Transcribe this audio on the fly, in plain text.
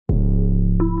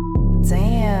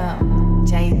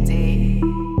JD.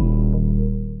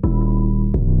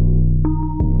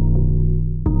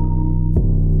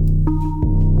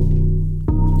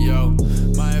 Yo,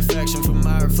 my affection for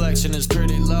my reflection is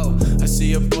pretty low. I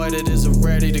see a boy that isn't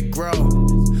ready to grow.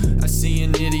 I see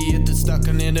an idiot that's stuck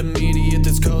on intermediate,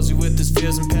 that's cozy with his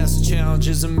fears and past the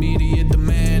challenges immediate. The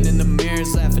man in the mirror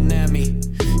is laughing at me.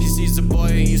 He sees the boy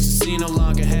he used to see no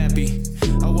longer happy.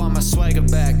 I want my swagger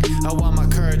back. I want my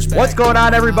courage back. What's going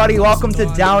on, everybody? Welcome to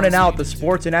Down and Out, the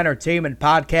sports and entertainment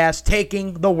podcast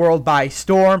taking the world by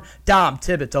storm. Dom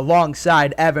Tibbetts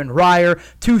alongside Evan Ryer,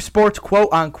 two sports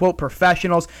quote-unquote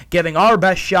professionals giving our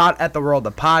best shot at the world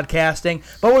of podcasting.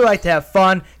 But we like to have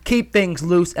fun, keep things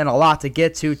loose, and a lot to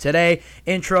get to today.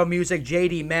 Intro music,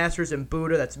 JD Masters and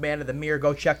Buddha. That's Man of the Mirror.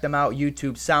 Go check them out.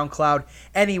 YouTube, SoundCloud,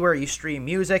 anywhere you stream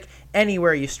music,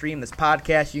 anywhere you stream this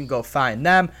podcast, you can go find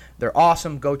them. They're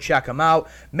awesome. Go check them out.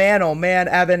 Man, oh man,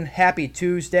 Evan, happy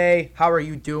Tuesday. How are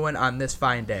you doing on this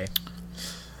fine day?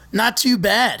 Not too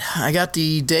bad. I got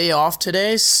the day off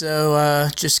today, so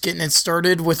just getting it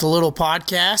started with a little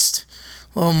podcast,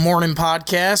 a little morning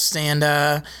podcast, and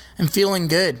I'm feeling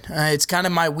good. It's kind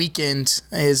of my weekend.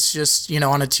 It's just,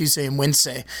 on a Tuesday and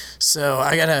Wednesday, so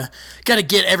I gotta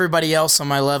get everybody else on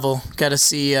my level. Gotta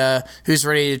see who's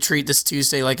ready to treat this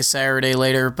Tuesday like a Saturday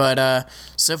later, but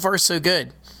so far so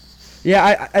good.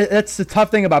 Yeah, I that's the tough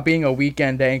thing about being a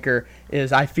weekend anchor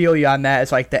is I feel you on that.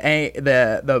 It's like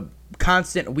the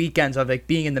constant weekends of like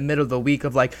being in the middle of the week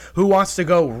of like who wants to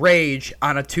go rage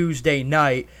on a Tuesday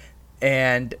night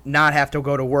and not have to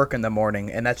go to work in the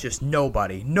morning, and that's just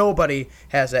nobody. Nobody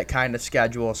has that kind of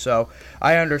schedule, so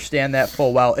I understand that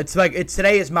full well.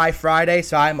 Today is my Friday,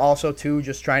 so I'm also too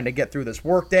just trying to get through this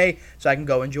work day so I can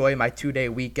go enjoy my 2-day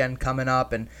weekend coming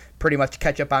up and pretty much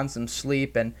catch up on some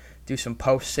sleep and do some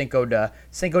post-Cinco de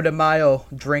Mayo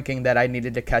drinking that I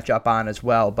needed to catch up on as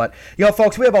well. But,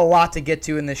 folks, we have a lot to get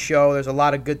to in this show. There's a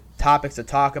lot of good topics to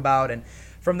talk about, and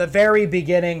from the very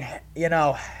beginning,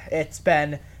 it's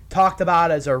been talked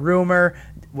about as a rumor.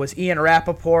 Was Ian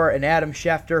Rappaport and Adam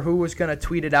Schefter who was going to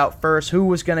tweet it out first, who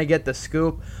was going to get the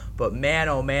scoop? But man,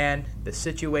 oh man, the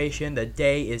situation, the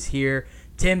day is here.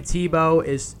 Tim Tebow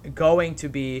is going to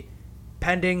be,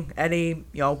 pending any,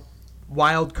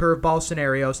 wild curveball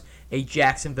scenarios, a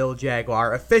Jacksonville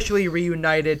Jaguar, officially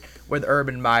reunited with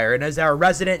Urban Meyer. And as our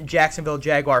resident Jacksonville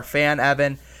Jaguar fan,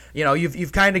 Evan,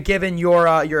 you've kind of given your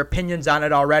opinions on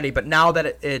it already, but now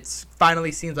that it's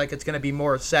finally seems like it's going to be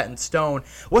more set in stone,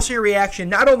 what's your reaction,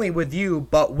 not only with you,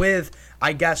 but with,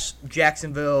 I guess,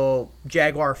 Jacksonville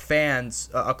Jaguar fans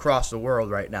across the world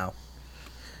right now?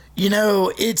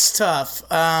 It's tough.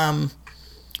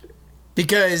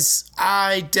 Because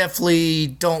I definitely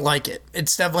don't like it.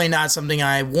 It's definitely not something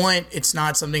I want. It's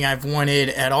not something I've wanted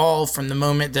at all from the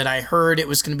moment that I heard it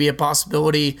was going to be a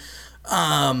possibility.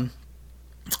 I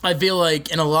feel like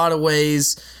in a lot of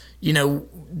ways, the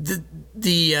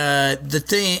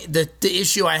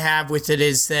issue I have with it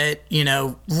is that,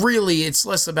 really it's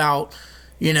less about,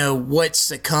 what's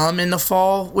to come in the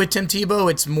fall with Tim Tebow.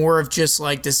 It's more of just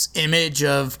like this image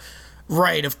of,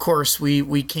 right, of course,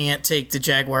 we can't take the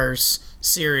Jaguars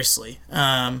seriously.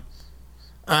 And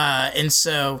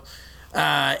so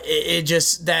it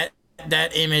just, that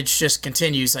image just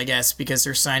continues, I guess, because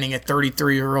they're signing a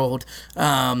 33-year-old,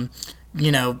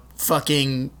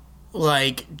 fucking,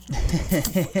 like,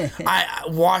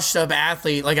 washed up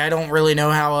athlete. Like, I don't really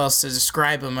know how else to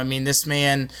describe him. I mean, this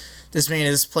man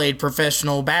has played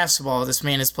professional basketball. This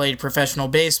man has played professional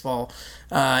baseball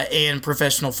and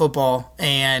professional football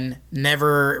and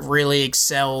never really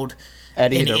excelled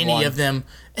in any of them.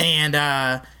 And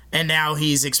now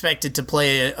he's expected to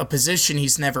play a position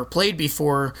he's never played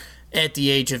before at the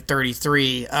age of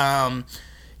 33.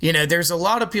 There's a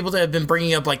lot of people that have been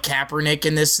bringing up like Kaepernick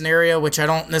in this scenario, which I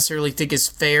don't necessarily think is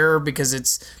fair because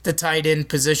it's the tight end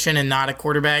position and not a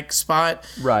quarterback spot.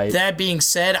 Right. That being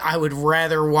said, I would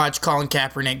rather watch Colin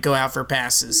Kaepernick go out for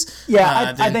passes.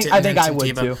 Yeah, I think I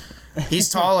would too. He's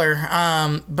taller.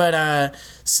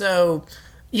 So,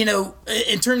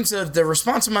 in terms of the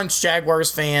response amongst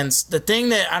Jaguars fans, the thing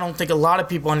that I don't think a lot of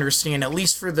people understand, at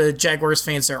least for the Jaguars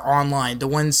fans that are online, the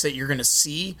ones that you're going to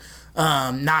see,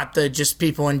 not the just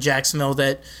people in Jacksonville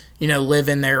that, live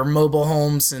in their mobile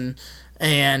homes and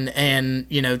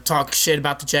talk shit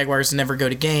about the Jaguars and never go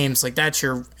to games. Like, that's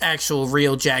your actual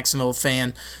real Jacksonville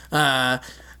fan.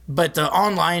 But the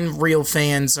online real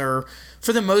fans are,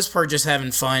 for the most part, just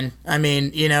having fun. I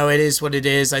mean, it is what it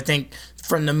is. I think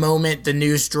from the moment the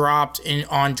news dropped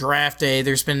on draft day,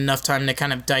 there's been enough time to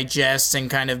kind of digest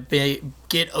and kind of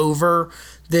get over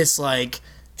this, like,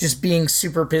 just being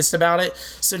super pissed about it.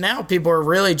 So now people are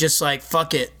really just like,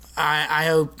 fuck it. I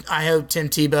hope Tim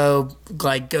Tebow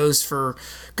like goes for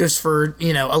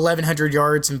 1,100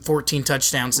 yards and 14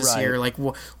 touchdowns this year. Like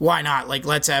why not? Like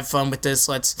let's have fun with this.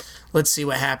 Let's see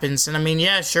what happens. And I mean,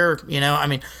 yeah, sure. I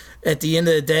mean, at the end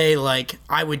of the day, like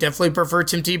I would definitely prefer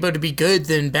Tim Tebow to be good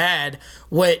than bad.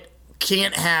 What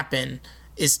can't happen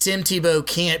is Tim Tebow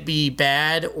can't be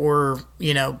bad or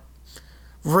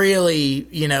really,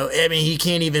 I mean, he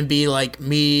can't even be like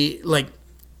me. Like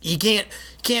he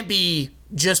can't be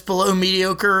just below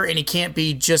mediocre, and he can't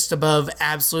be just above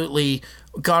absolutely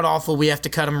god awful. We have to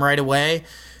cut him right away,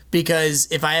 because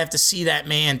if I have to see that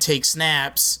man take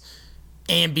snaps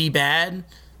and be bad,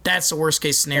 that's the worst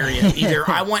case scenario. Either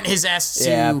I want his ass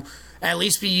to at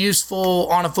least be useful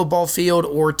on a football field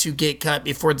or to get cut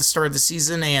before the start of the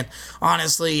season. And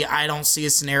honestly, I don't see a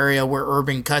scenario where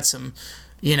Urban cuts him.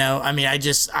 I mean,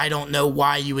 I don't know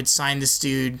why you would sign this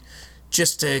dude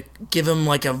just to give him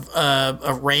like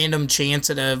a random chance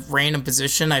at a random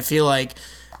position. I feel like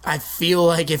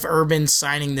if Urban's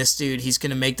signing this dude, he's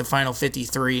going to make the final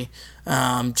 53,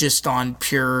 just on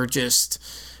pure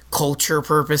culture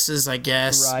purposes, I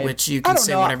guess. Right. Which you can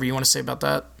say whatever you want to say about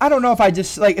that. I don't know if I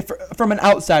just from an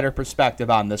outsider perspective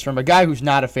on this, from a guy who's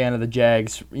not a fan of the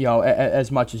Jags,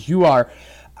 as much as you are.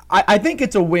 I think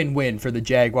it's a win-win for the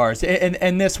Jaguars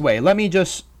in this way. Let me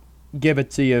just give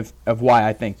it to you of why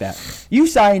I think that. You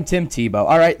signed Tim Tebow,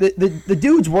 all right? The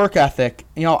dude's work ethic,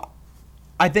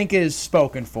 I think is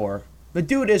spoken for. The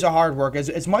dude is a hard worker.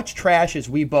 As much trash as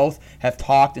we both have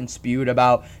talked and spewed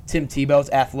about Tim Tebow's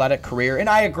athletic career, and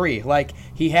I agree, like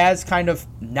he has kind of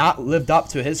not lived up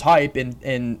to his hype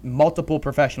in multiple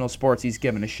professional sports he's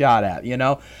given a shot at,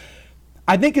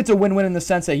 I think it's a win-win in the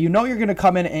sense that you're going to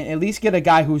come in and at least get a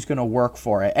guy who's going to work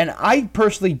for it. And I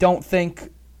personally don't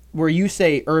think where you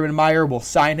say Urban Meyer will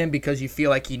sign him because you feel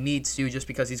like he needs to just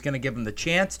because he's going to give him the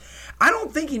chance. I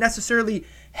don't think he necessarily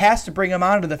has to bring him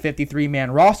onto the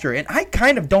 53-man roster, and I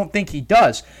kind of don't think he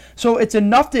does. So it's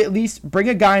enough to at least bring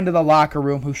a guy into the locker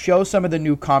room who shows some of the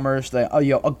newcomers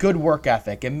a good work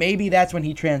ethic, and maybe that's when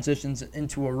he transitions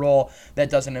into a role that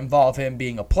doesn't involve him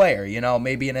being a player,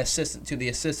 maybe an assistant to the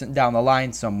assistant down the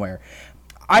line somewhere.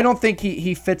 I don't think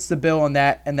he fits the bill in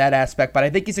that aspect, but I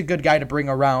think he's a good guy to bring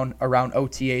around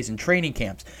OTAs and training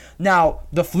camps. Now,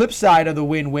 the flip side of the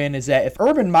win-win is that if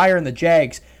Urban Meyer and the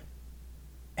Jags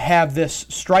have this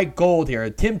strike gold here,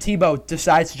 Tim Tebow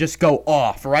decides to just go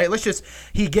off, right?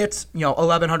 He gets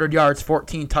 1,100 yards,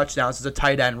 14 touchdowns as a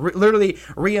tight end, literally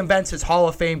reinvents his Hall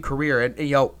of Fame career, and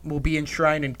will be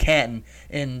enshrined in Canton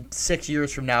in 6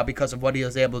 years from now because of what he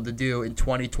was able to do in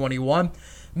 2021.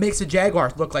 Makes the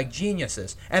Jaguars look like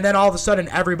geniuses. And then all of a sudden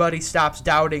everybody stops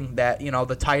doubting that,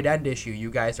 the tight end issue you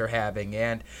guys are having.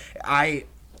 And I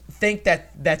think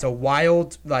that's a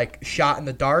wild shot in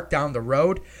the dark down the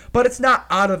road, but it's not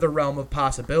out of the realm of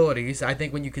possibilities. I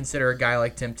think when you consider a guy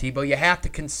like Tim Tebow, you have to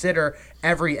consider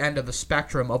every end of the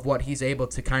spectrum of what he's able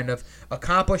to kind of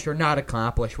accomplish or not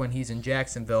accomplish when he's in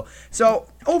Jacksonville. So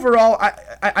overall,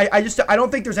 I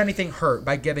don't think there's anything hurt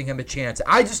by giving him a chance.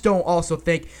 I just don't also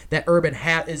think that Urban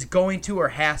is going to or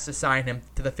has to sign him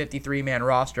to the 53-man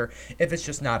roster if it's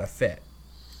just not a fit.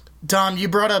 Dom, you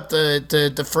brought up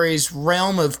the phrase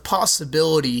realm of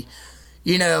possibility.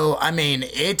 I mean,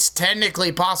 it's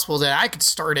technically possible that I could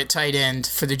start at tight end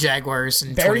for the Jaguars in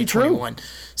 2021. True.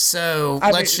 So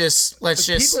let's just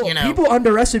people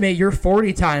underestimate your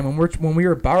 40 time when we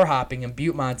were bar hopping in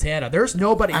Butte, Montana. There's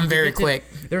nobody. I'm very quick.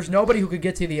 There's nobody who could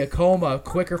get to the Acoma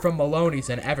quicker from Maloney's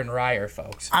than Evan Ryer,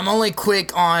 folks. I'm only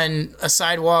quick on a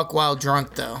sidewalk while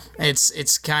drunk, though.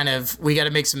 It's kind of, we got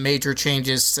to make some major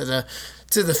changes to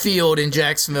the field in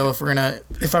Jacksonville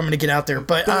if I'm gonna get out there.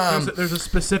 But there's a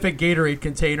specific Gatorade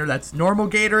container that's normal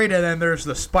Gatorade, and then there's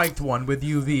the spiked one with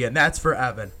UV, and that's for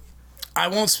Evan. I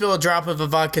won't spill a drop of a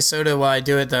vodka soda while I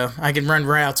do it, though. I can run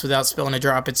routes without spilling a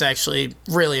drop. It's actually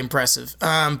really impressive.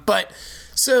 But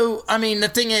so I mean, the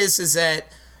thing is that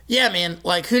yeah, man,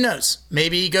 who knows?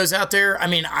 Maybe he goes out there. I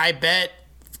mean, I bet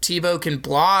Tebow can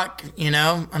block.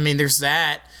 I mean, there's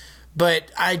that.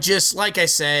 But I just, like I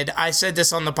said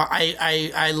this on the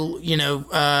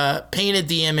painted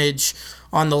the image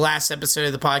on the last episode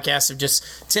of the podcast of just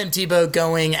Tim Tebow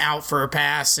going out for a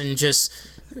pass and just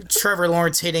Trevor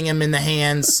Lawrence hitting him in the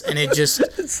hands, and it just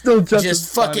it's still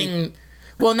just fucking,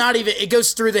 well, not even, it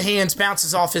goes through the hands,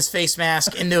 bounces off his face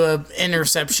mask into a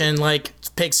interception,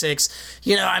 pick six.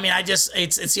 I mean,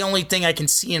 it's the only thing I can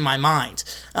see in my mind.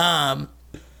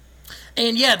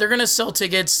 And yeah, they're going to sell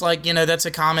tickets. That's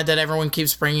a comment that everyone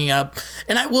keeps bringing up.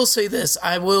 And I will say this.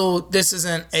 This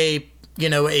isn't a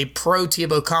pro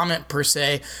Tebow comment per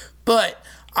se, but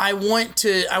I want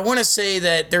to say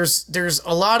that there's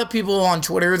a lot of people on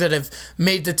Twitter that have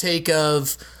made the take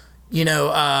of,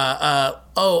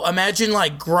 imagine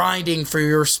like grinding for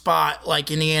your spot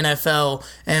like in the NFL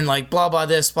and like blah blah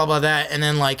this, blah blah that, and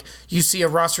then like you see a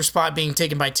roster spot being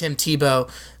taken by Tim Tebow,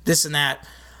 this and that,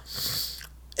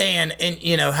 and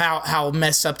how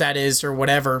messed up that is or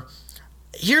whatever.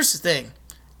 Here's the thing: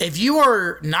 if you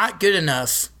are not good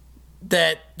enough,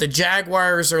 that the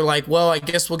Jaguars are like, well, I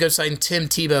guess we'll go sign Tim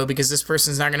Tebow because this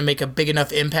person's not going to make a big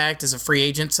enough impact as a free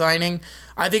agent signing.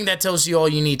 I think that tells you all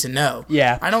you need to know.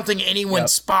 Yeah. I don't think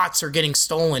anyone's spots are getting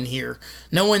stolen here.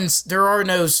 There are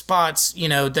no spots,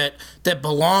 that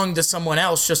belong to someone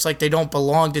else, just like they don't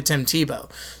belong to Tim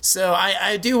Tebow. So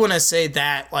I do want to say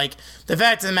that, like, the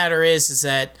fact of the matter is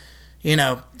that,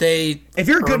 if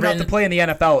you're good enough to play in the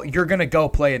NFL, you're gonna go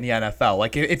play in the NFL.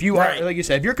 Like if you are, like you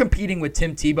said, if you're competing with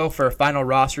Tim Tebow for a final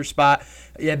roster spot,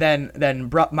 then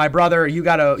my brother, you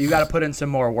gotta put in some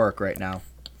more work right now.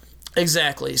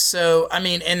 Exactly. So I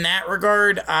mean, in that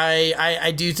regard,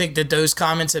 I do think that those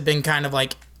comments have been kind of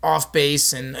like off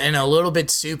base and a little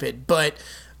bit stupid. But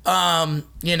I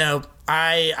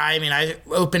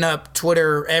open up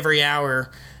Twitter every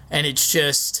hour, and it's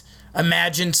just,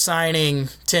 imagine signing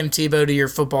Tim Tebow to your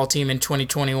football team in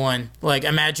 2021. Like,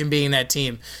 imagine being that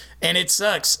team. And it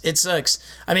sucks. It sucks.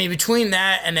 I mean, between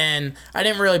that and then, I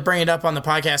didn't really bring it up on the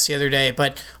podcast the other day,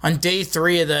 but on day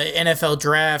 3 of the NFL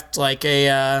draft, like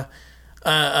a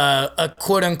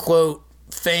quote-unquote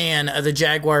fan of the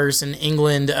Jaguars in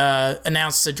England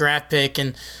announced the draft pick,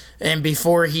 and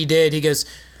before he did, he goes,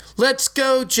 "Let's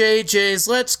go, JJs,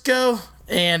 let's go."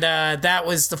 And that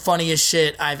was the funniest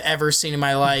shit I've ever seen in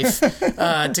my life,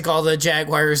 to call the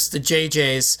Jaguars the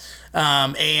JJs.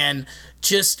 And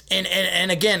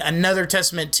again, another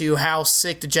testament to how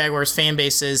sick the Jaguars fan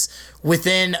base is.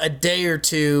 Within a day or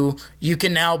two, you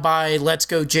can now buy Let's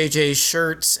Go JJ's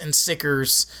shirts and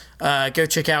stickers. Go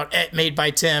check out Made by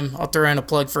Tim. I'll throw in a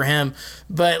plug for him.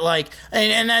 But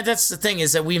that's the thing,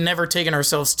 is that we've never taken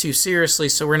ourselves too seriously,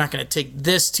 so we're not going to take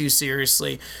this too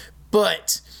seriously.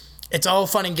 But it's all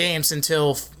fun and games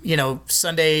until,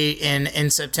 Sunday in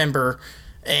September,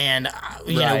 and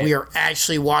we are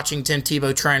actually watching Tim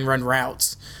Tebow try and run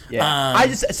routes. Yeah.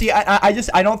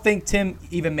 I don't think Tim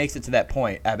even makes it to that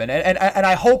point, Evan. And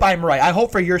I hope I'm right. I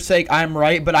hope for your sake I'm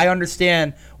right, but I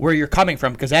understand where you're coming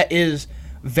from, because that is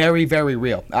very, very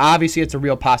real. Obviously, it's a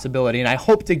real possibility, and I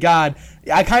hope to God,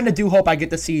 I kind of do hope I get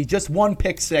to see just one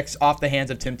pick six off the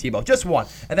hands of Tim Tebow, just one,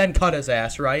 and then cut his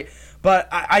ass, right? But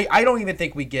I don't even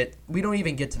think we don't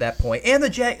even get to that point. And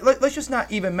let's just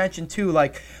not even mention too,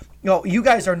 you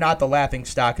guys are not the laughing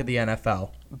stock of the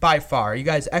NFL by far. You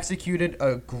guys executed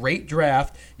a great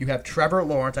draft. You have Trevor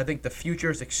Lawrence. I think the future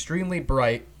is extremely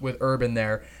bright with Urban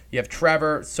there. You have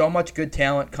Trevor, so much good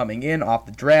talent coming in off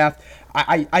the draft.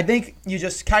 I think you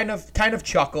just kind of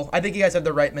chuckle. I think you guys have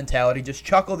the right mentality. Just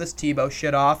chuckle this Tebow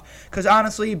shit off, because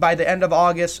honestly, by the end of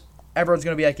August, everyone's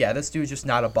gonna be like, yeah, this dude's just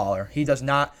not a baller. He does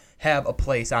not have a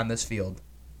place on this field.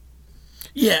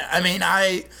 Yeah, I mean,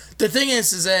 the thing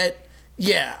is that,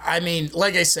 yeah, I mean,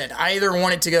 like I said, I either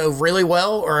want it to go really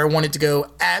well or I want it to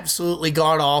go absolutely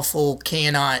god awful,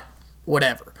 cannot,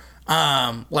 whatever.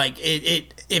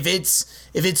 If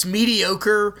it's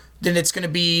mediocre, then it's going to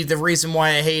be the reason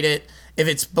why I hate it. If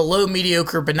it's below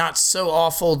mediocre but not so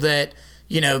awful that,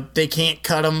 they can't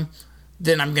cut them,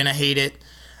 then I'm going to hate it.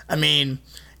 I mean,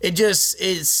 it just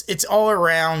is. It's all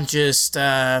around. Just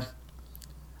I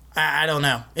don't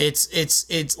know.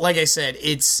 It's like I said.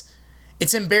 It's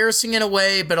embarrassing in a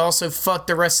way, but also fuck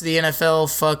the rest of the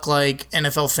NFL. Fuck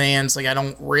NFL fans. I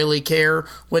don't really care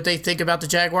what they think about the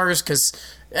Jaguars, because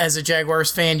as a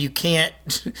Jaguars fan, you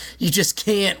just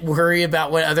can't worry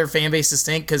about what other fan bases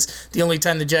think, because the only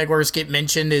time the Jaguars get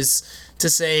mentioned is to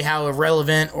say how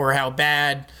irrelevant or how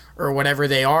bad or whatever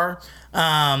they are.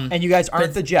 And you guys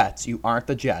aren't the Jets. You aren't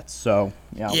the Jets. So,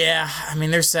 yeah. Yeah, I mean,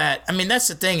 there's that. I mean, that's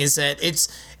the thing, is that it's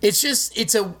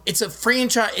a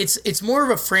franchise. It's more of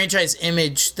a franchise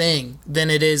image thing than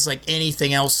it is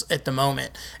anything else at the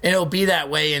moment. And it'll be that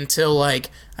way until late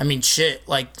in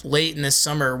this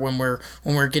summer when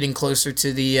we're getting closer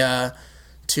to the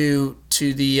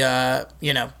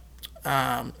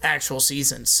actual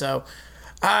season. So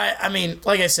I mean,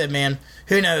 like I said, man,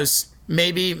 who knows?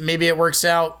 Maybe it works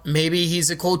out. Maybe he's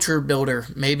a culture builder.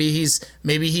 Maybe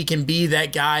he can be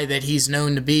that guy that he's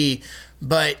known to be.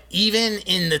 But even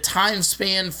in the time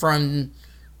span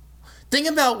think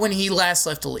about when he last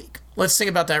left the league. Let's think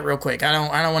about that real quick. I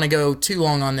don't want to go too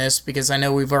long on this, because I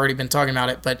know we've already been talking about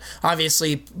it. But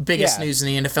obviously, biggest news in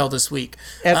the NFL this week.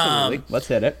 Absolutely. Let's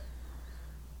hit it.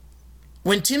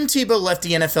 When Tim Tebow left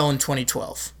the NFL in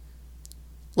 2012,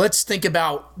 let's think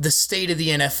about the state of the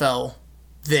NFL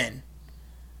then.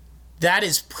 That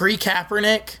is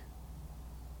pre-Kaepernick.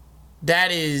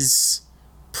 That is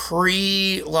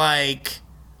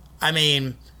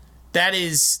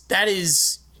that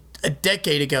is a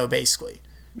decade ago, basically.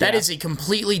 That is a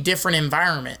completely different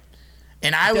environment.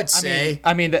 And I would say...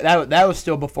 that was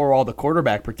still before all the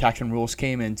quarterback protection rules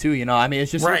came in, too.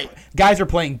 It's just right. Guys are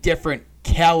playing different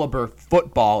caliber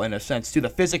football in a sense, too. The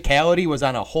physicality was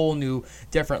on a whole new,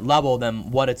 different level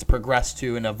than what it's progressed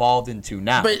to and evolved into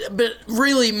now. But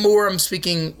really more I'm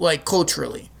speaking,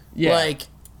 culturally. Yeah.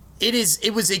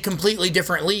 It was a completely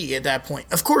different league at that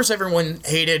point. Of course, everyone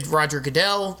hated Roger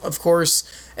Goodell. Of course,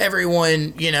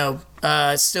 everyone,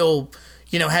 still,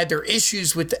 had their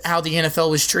issues with how the NFL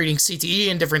was treating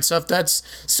CTE and different stuff. That's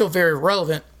still very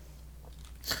relevant.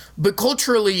 But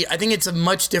culturally, I think it's a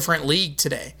much different league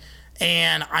today.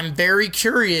 And I'm very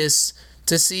curious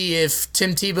to see if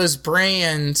Tim Tebow's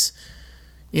brand,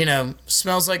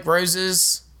 smells like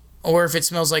roses or if it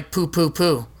smells like poo, poo,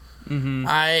 poo. Mm-hmm.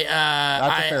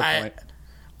 That's a fair point.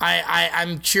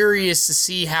 I'm curious to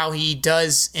see how he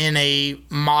does in a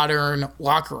modern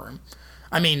locker room.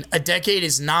 A decade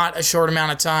is not a short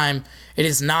amount of time. It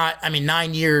is not.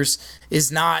 9 years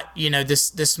is not.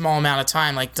 This small amount of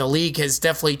time. The league has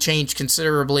definitely changed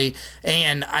considerably,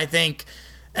 and I think,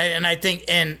 and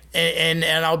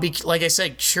I'll be, like I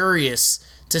said, curious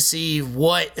to see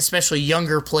what, especially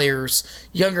younger players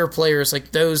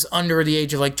like those under the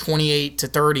age of 28 to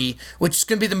 30, which is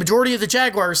going to be the majority of the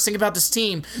Jaguars. Think about this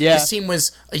team. Yeah. This team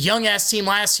was a young-ass team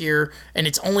last year, and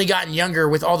it's only gotten younger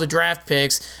with all the draft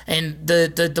picks. And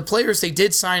the players they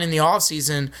did sign in the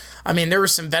offseason, there were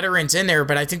some veterans in there,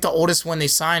 but I think the oldest one they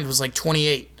signed was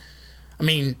 28.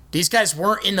 These guys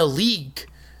weren't in the league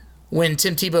when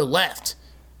Tim Tebow left.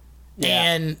 Yeah.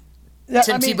 And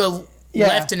Tim Tebow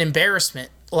left an embarrassment.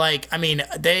 I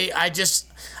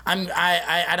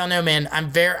don't know, man.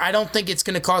 I don't think it's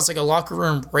going to cause a locker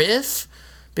room riff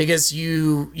because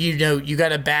you got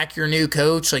to back your new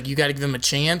coach. You got to give him a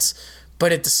chance.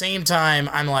 But at the same time,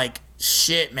 I'm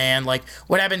shit, man.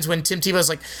 What happens when Tim Tebow's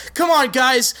come on,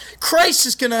 guys, Christ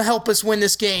is going to help us win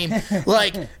this game.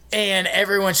 And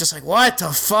everyone's just what the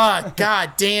fuck?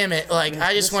 God damn it.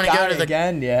 I just want to go to the...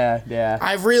 Again, yeah.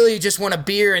 I really just want a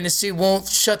beer, and this dude won't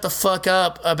shut the fuck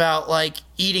up about,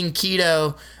 eating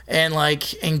keto and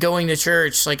going to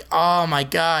church. Oh, my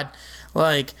God.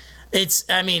 It's...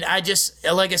 I just...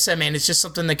 Like I said, man, it's just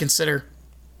something to consider.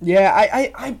 Yeah,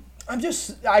 I'm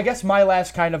just... I guess my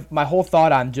last my whole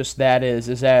thought on just that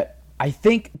is that I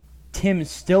think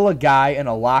Tim's still a guy in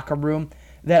a locker room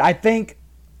that I think...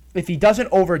 If he doesn't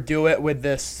overdo it with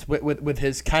this, with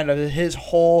his his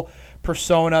whole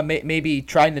persona, maybe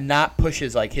trying to not push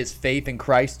his faith in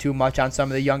Christ too much on some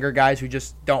of the younger guys who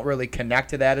just don't really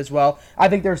connect to that as well. I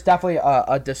think there's definitely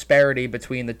a disparity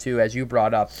between the two, as you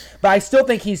brought up. But I still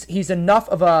think he's enough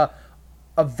of a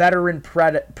veteran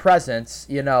presence.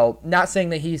 Not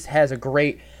saying that he has a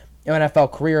great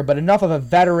NFL career, but enough of a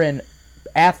veteran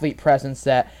athlete presence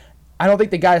that I don't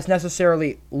think the guys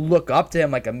necessarily look up to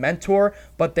him like a mentor,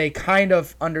 but they kind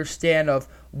of understand of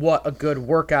what a good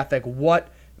work ethic,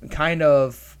 what kind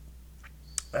of,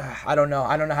 I don't know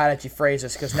how to actually phrase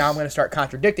this because now I'm going to start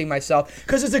contradicting myself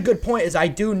because it's a good point is I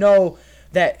do know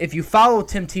that if you follow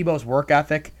Tim Tebow's work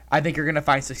ethic, I think you're going to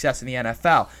find success in the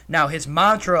NFL. Now, his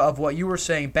mantra of what you were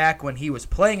saying back when he was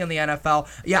playing in the NFL,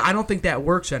 I don't think that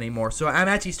works anymore. So I'm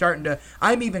actually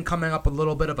I'm even coming up a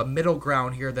little bit of a middle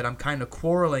ground here that I'm kind of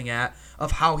quarreling at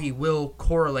of how he will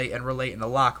correlate and relate in the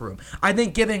locker room. I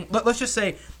think let's just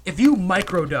say, if you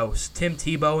microdose Tim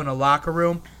Tebow in a locker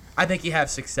room, I think you have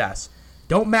success.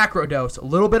 Don't macrodose, a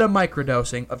little bit of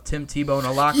microdosing of Tim Tebow in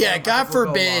a locker room. Yeah,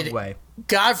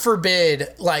 God forbid,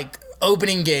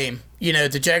 opening game.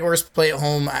 The Jaguars play at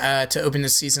home to open the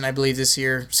season, I believe, this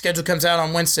year. Schedule comes out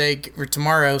on Wednesday or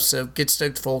tomorrow, so get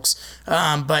stoked, folks.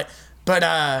 But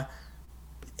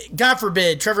God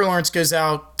forbid, Trevor Lawrence goes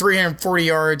out 340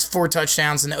 yards, 4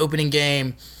 touchdowns in the opening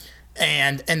game,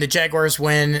 and the Jaguars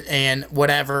win and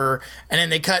whatever. And then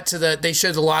they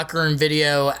show the locker room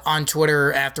video on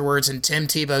Twitter afterwards, and Tim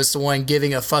Tebow's the one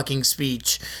giving a fucking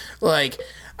speech. That's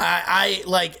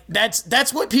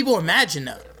what people imagine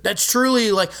though. That's truly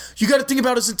you got to think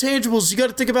about his intangibles. You got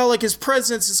to think about his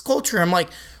presence, his culture. I'm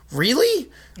really?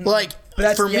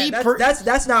 That's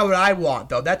not what I want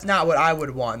though. That's not what I would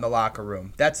want in the locker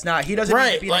room. That's not. He doesn't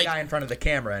need to be the guy in front of the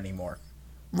camera anymore.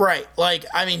 Right.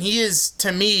 He is,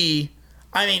 to me,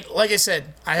 I mean, like I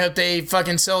said, I hope they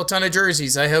fucking sell a ton of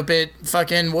jerseys. I hope it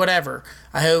fucking whatever.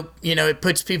 I hope, it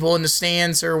puts people in the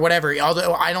stands or whatever.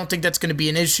 Although I don't think that's going to be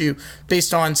an issue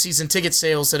based on season ticket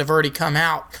sales that have already come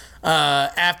out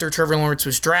after Trevor Lawrence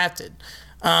was drafted.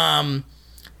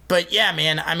 But yeah,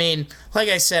 man, I mean, like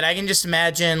I said, I can just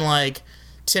imagine like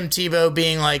Tim Tebow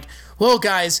being like, well,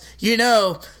 guys,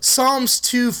 Psalms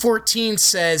 2:14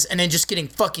 says, and then just getting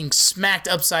fucking smacked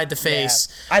upside the face.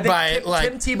 Yeah. I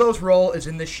think Tim Tebow's role is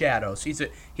in the shadows. He's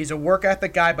a work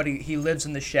ethic guy, but he lives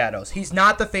in the shadows. He's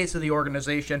not the face of the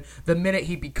organization. The minute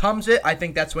he becomes it, I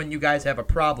think that's when you guys have a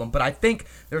problem. But I think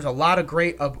there's a lot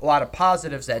of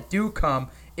positives that do come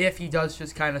if he does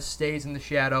just kind of stays in the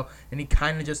shadow and he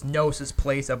kind of just knows his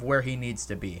place of where he needs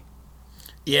to be.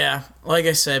 Yeah, like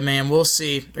I said, man, we'll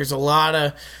see. There's a lot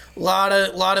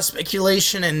of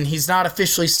speculation, and he's not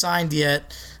officially signed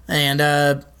yet. And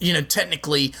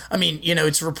technically, I mean,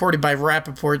 it's reported by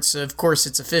Rappaport, so of course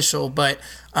it's official. But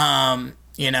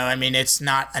it's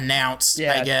not announced.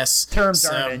 Yeah, I guess terms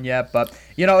aren't in yet. But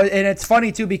and it's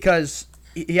funny too because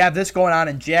you have this going on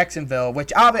in Jacksonville,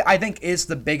 which I think is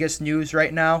the biggest news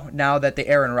right now that the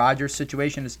Aaron Rodgers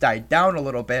situation has died down a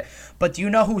little bit. But do you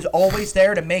know who's always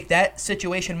there to make that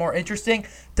situation more interesting?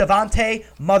 Davante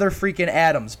motherfreaking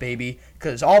Adams, baby.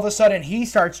 Because all of a sudden he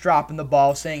starts dropping the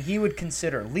ball saying he would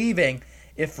consider leaving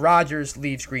if Rodgers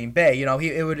leaves Green Bay.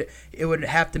 It would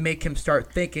have to make him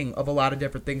start thinking of a lot of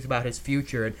different things about his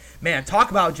future. And, man, talk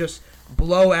about just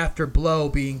blow after blow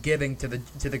being given to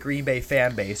the Green Bay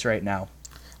fan base right now.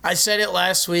 I said it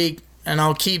last week, and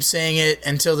I'll keep saying it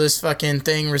until this fucking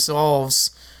thing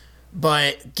resolves,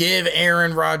 but give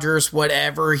Aaron Rodgers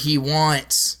whatever he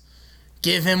wants.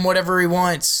 Give him whatever he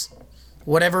wants.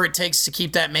 Whatever it takes to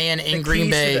keep that man in Green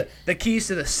Bay. The keys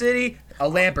to the city, a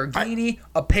Lamborghini,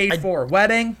 a paid-for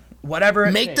wedding, whatever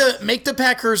it takes. Make the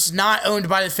Packers not owned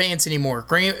by the fans anymore.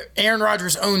 Aaron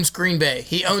Rodgers owns Green Bay.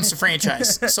 He owns the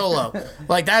franchise solo.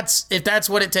 Like, if that's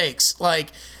what it takes. Like,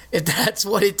 if that's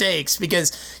what it takes,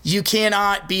 because you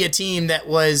cannot be a team that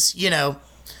was, it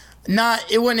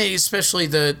wasn't especially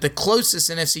the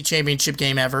closest NFC Championship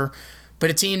game ever, but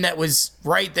a team that was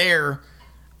right there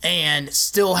and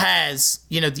still has,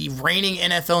 the reigning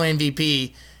NFL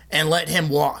MVP and let him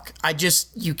walk.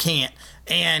 You can't.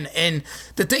 And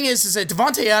the thing is that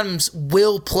Davante Adams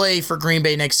will play for Green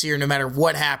Bay next year no matter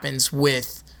what happens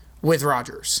with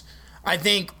Rodgers. I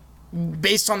think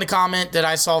based on the comment that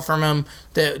I saw from him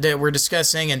that we're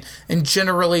discussing and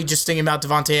generally just thinking about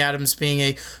Davante Adams being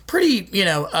a pretty,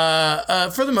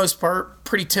 for the most part,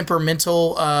 pretty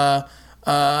temperamental, guy,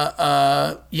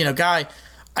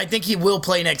 I think he will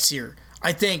play next year.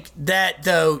 I think that,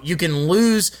 though, you can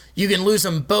lose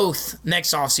them both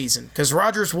next offseason because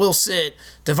Rodgers will sit,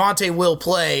 Davante will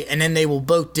play, and then they will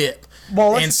both dip.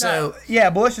 Well, let's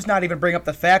just not even bring up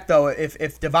the fact, though,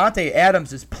 if Davante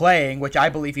Adams is playing, which I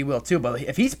believe he will too, but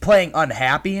if he's playing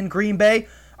unhappy in Green Bay,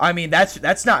 I mean,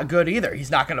 that's not good either. He's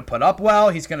not going to put up well.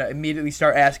 He's going to immediately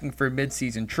start asking for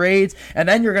midseason trades, and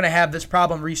then you're going to have this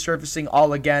problem resurfacing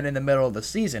all again in the middle of the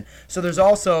season. So there's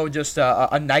also just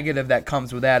a negative that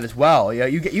comes with that as well.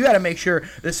 You got to make sure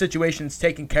this situation is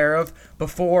taken care of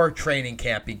before training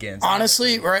camp begins.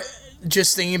 Honestly, right.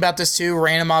 Just thinking about this too,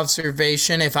 random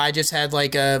observation, if I just had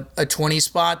like a 20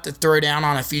 spot to throw down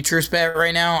on a futures bet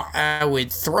right now, I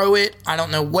would throw it. I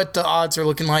don't know what the odds are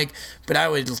looking like, but I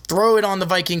would throw it on the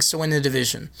Vikings to win the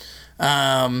division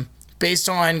based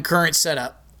on current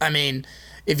setup. I mean,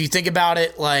 if you think about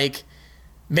it, like,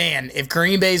 man, if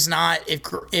Green Bay's not,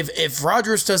 if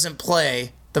Rodgers doesn't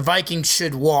play, the Vikings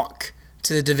should walk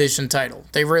to the division title.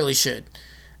 They really should.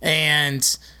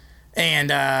 And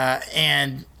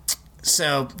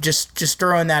so just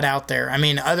throwing that out there. I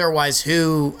mean, otherwise,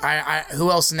 who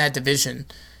else in that division?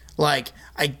 Like,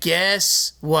 I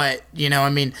guess I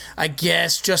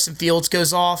guess Justin Fields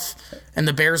goes off and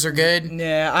the Bears are good.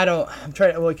 Yeah, I'm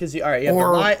trying to, because all right, yeah,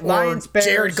 Lions, Bears,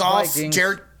 Jared Goff. Vikings.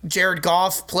 Jared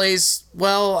Goff plays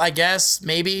well, I guess,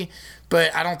 maybe,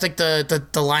 but I don't think the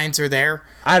Lions are there.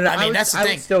 That's the thing.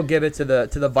 I would still give it to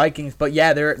the Vikings, but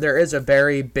yeah, there is a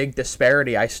very big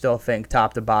disparity. I still think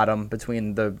top to bottom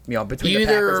between the Packers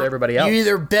and everybody else. You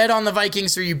either bet on the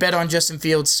Vikings or you bet on Justin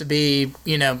Fields to be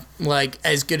like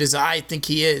as good as I think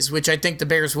he is, which I think the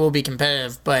Bears will be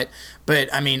competitive. But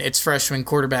I mean, it's freshman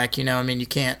quarterback. You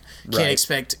can't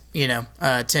expect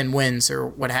 10 wins or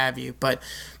what have you. But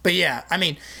yeah, I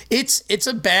mean, it's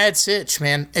a bad sitch,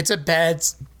 man. It's a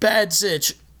bad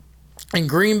sitch. And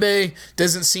Green Bay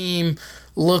doesn't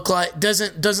look like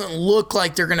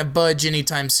they're gonna budge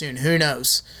anytime soon. Who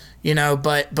knows?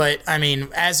 But I mean,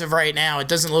 as of right now, it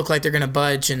doesn't look like they're gonna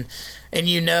budge. And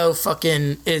and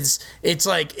fucking it's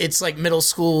like middle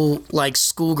school, like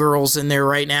schoolgirls in there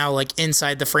right now, like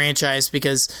inside the franchise,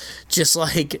 because just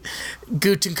like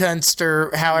Gutekunst,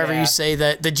 or however you say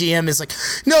that, the GM is like,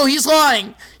 no, he's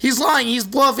lying, he's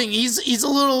bluffing,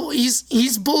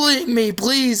 he's bullying me,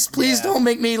 please don't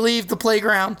make me leave the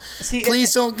playground.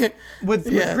 Please don't get with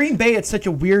Green Bay. It's such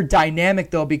a weird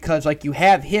dynamic though, because like you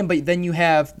have him, but then you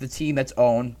have the team that's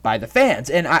owned by the fans,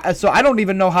 and so I don't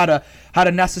even know how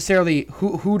to necessarily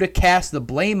who to cast the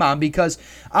blame on, because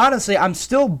honestly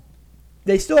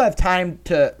they still have time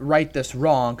to right this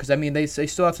wrong, because I mean they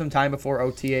still have some time before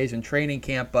OTAs and training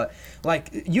camp, but like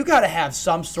you got to have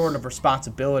some sort of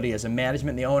responsibility as a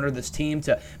management and the owner of this team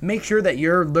to make sure that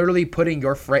you're literally putting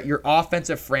your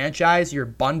offensive franchise, your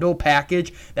bundle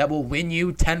package that will win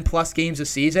you 10 plus games a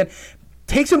season.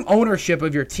 Take some ownership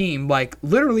of your team, like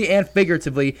literally and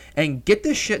figuratively, and get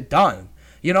this shit done.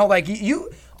 Like you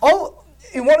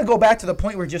want to go back to the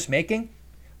point we're just making.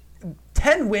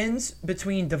 10 wins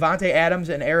between Davante Adams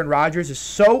and Aaron Rodgers is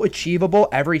so achievable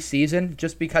every season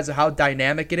just because of how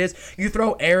dynamic it is. You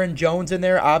throw Aaron Jones in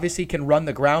there, obviously can run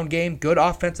the ground game, good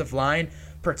offensive line,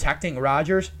 protecting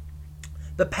Rodgers.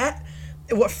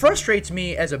 What frustrates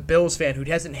me as a Bills fan who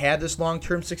hasn't had this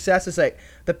long-term success is like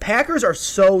the Packers are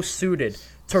so suited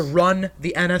to run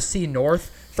the NFC North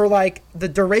for like the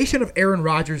duration of Aaron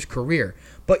Rodgers' career.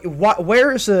 But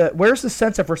where's the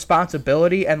sense of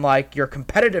responsibility and like your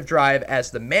competitive drive as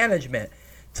the management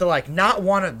to like not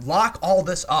want to lock all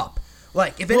this up?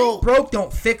 Like if it ain't broke,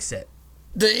 don't fix it.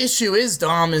 The issue is,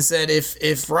 Dom, is that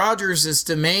if Rodgers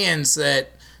demands that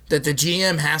the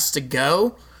GM has to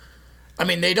go, I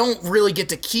mean, they don't really get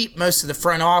to keep most of the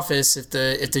front office if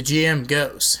the GM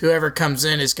goes. Whoever comes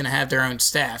in is going to have their own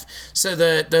staff. So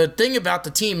the thing about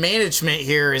the team management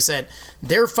here is that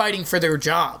they're fighting for their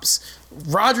jobs.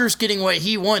 Rodgers getting what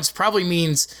he wants probably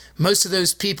means most of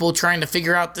those people trying to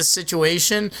figure out this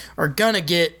situation are going to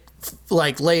get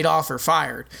like laid off or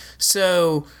fired.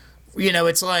 So,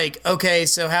 it's like, okay,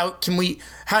 so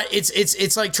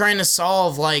it's like trying to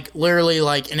solve like literally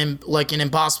like an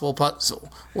impossible puzzle,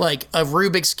 like a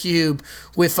Rubik's Cube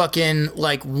with fucking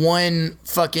like one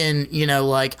fucking,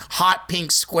 like hot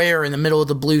pink square in the middle of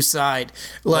the blue side.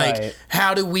 Like, right.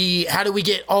 How do we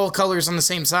get all colors on the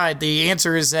same side? The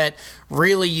answer is that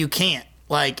really you can't.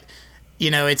 Like,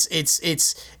 it's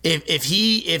if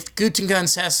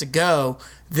Gutekunst has to go,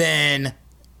 then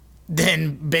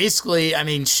basically, I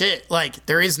mean, shit, like,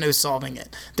 there is no solving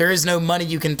it. There is no money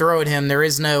you can throw at him. There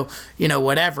is no,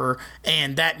 whatever.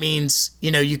 And that means,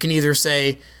 you can either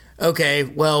say, okay,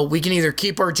 well, we can either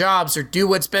keep our jobs or do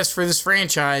what's best for this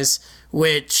franchise,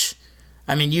 which,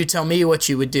 I mean, you tell me what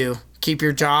you would do. Keep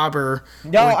your job or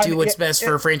do what's best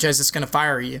for a franchise that's going to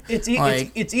fire you. It's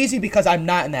easy because I'm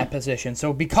not in that position.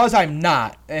 So because I'm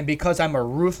not, and because I'm a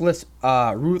ruthless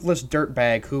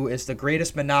dirtbag who is the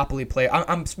greatest Monopoly player.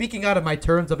 I'm speaking out of my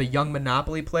terms of a young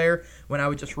Monopoly player when I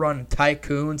would just run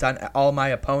tycoons on all my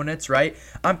opponents, right?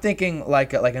 I'm thinking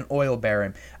like an oil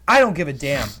baron. I don't give a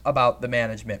damn about the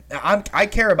management. I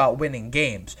care about winning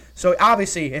games. So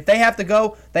obviously, if they have to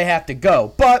go, they have to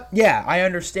go. But yeah, I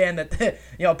understand that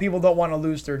people don't want to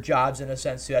lose their jobs in a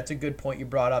sense. So that's a good point you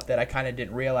brought up that I kind of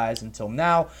didn't realize until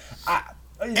now.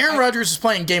 Aaron Rodgers is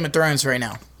playing Game of Thrones right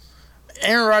now.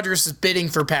 Aaron Rodgers is bidding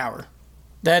for power.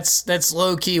 That's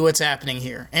low key what's happening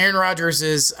here. Aaron Rodgers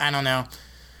is, I don't know.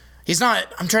 He's not.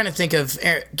 I'm trying to think of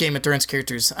Game of Thrones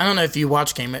characters. I don't know if you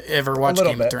ever watch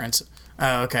Game of Thrones.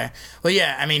 Oh, okay. Well,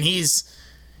 yeah. I mean, he's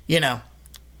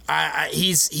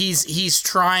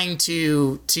trying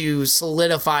to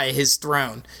solidify his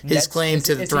throne, his claim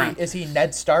to the throne. Is he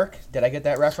Ned Stark? Did I get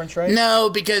that reference right? No,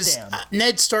 because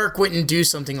Ned Stark wouldn't do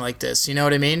something like this. You know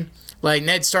what I mean? Like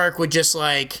Ned Stark would just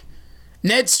like.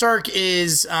 Ned Stark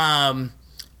is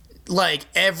like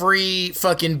every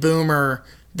fucking boomer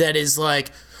that is like,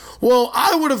 well,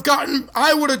 I would have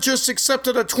just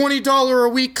accepted a $20 a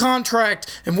week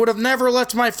contract and would have never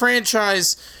left my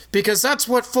franchise because that's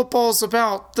what football's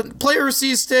about. The players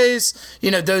these days,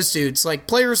 those dudes, like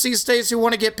players these days who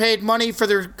want to get paid money for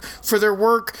their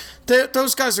work,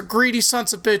 those guys are greedy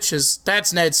sons of bitches.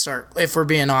 That's Ned Stark, if we're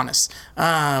being honest.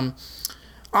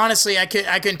 Honestly, I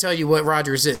couldn't tell you what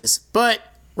Rodgers is, but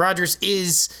Rodgers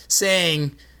is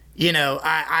saying,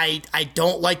 I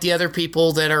don't like the other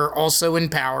people that are also in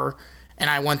power, and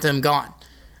I want them gone.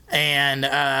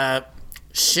 And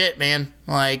shit, man,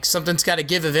 like something's got to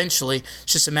give eventually.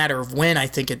 It's just a matter of when. I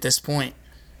think at this point.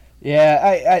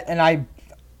 Yeah,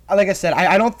 like I said,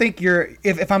 I don't think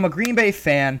if I'm a Green Bay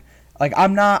fan, like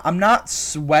I'm not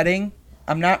sweating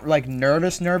I'm not like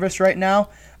nervous right now.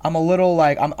 I'm a little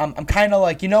like I'm kind of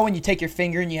like, you know when you take your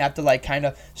finger and you have to like kind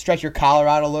of stretch your collar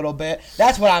out a little bit.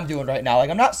 That's what I'm doing right now. Like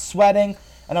I'm not sweating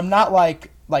and I'm not like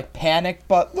panicked,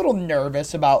 but a little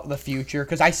nervous about the future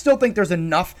because I still think there's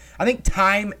enough. I think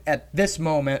time at this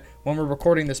moment when we're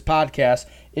recording this podcast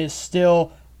is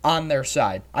still on their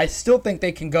side. I still think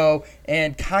they can go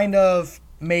and kind of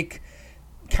make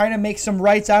some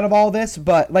rights out of all this.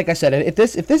 But like I said, if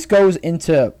this goes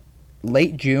into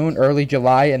late June, early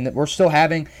July, and we're still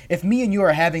having, if me and you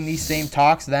are having these same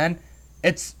talks, then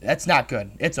that's not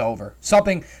good. It's over.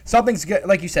 Something's good,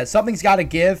 like you said, something's got to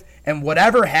give, and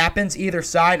whatever happens either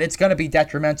side, it's going to be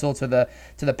detrimental to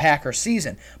the Packers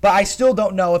season. But I still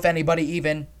don't know if anybody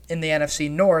even in the NFC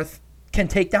North can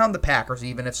take down the Packers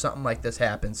even if something like this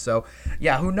happens. So,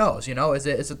 yeah, who knows? You know, is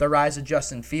it the rise of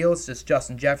Justin Fields? Does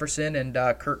Justin Jefferson and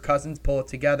Kirk Cousins pull it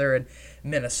together in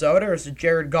Minnesota? Or is it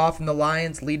Jared Goff and the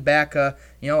Lions lead back a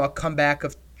comeback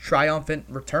of triumphant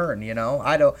return? You know,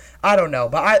 I don't know.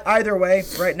 But either way,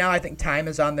 right now I think time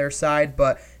is on their side,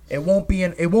 but it won't be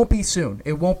soon.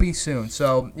 It won't be soon.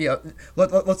 So,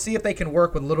 let's see if they can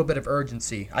work with a little bit of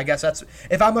urgency. I guess that's,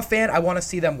 if I'm a fan, I want to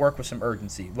see them work with some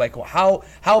urgency. Like,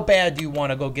 how bad do you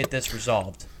want to go get this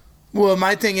resolved? Well,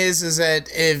 my thing is that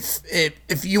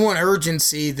if you want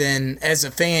urgency, then as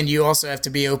a fan, you also have to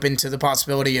be open to the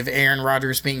possibility of Aaron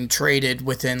Rodgers being traded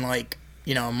within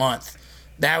a month.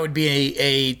 That would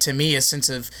be to me a sense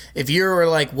of, if you're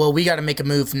like, well, we got to make a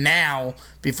move now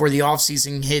before the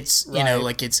offseason hits,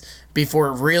 right. It's before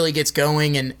it really gets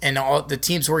going and all the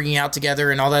teams working out together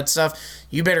and all that stuff,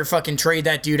 you better fucking trade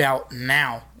that dude out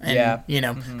now. And,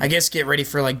 I guess get ready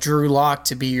for like Drew Lock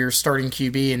to be your starting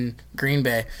QB in Green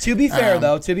Bay. To be fair,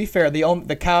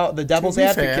 the devil's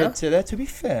advocate to that. To be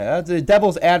fair, the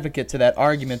devil's advocate to that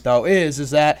argument though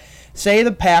is that, say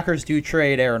the Packers do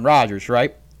trade Aaron Rodgers,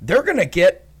 right? They're going to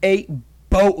get a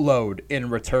boatload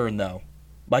in return, though.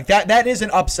 Like, that is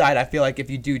an upside, I feel like, if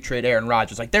you do trade Aaron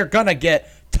Rodgers. Like, they're going to get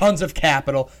tons of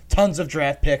capital, tons of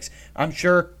draft picks. I'm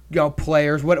sure,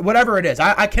 players, whatever it is.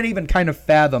 I can't even kind of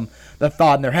fathom the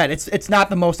thought in their head. It's not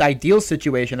the most ideal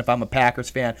situation if I'm a Packers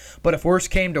fan. But if worse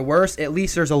came to worse, at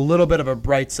least there's a little bit of a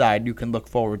bright side you can look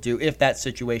forward to if that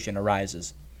situation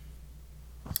arises.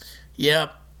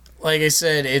 Yep. Like I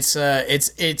said, it's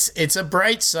a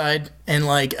bright side in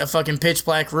like a fucking pitch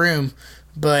black room,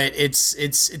 but it's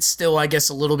still, I guess,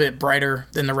 a little bit brighter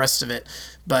than the rest of it.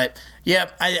 But yeah,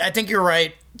 I think you're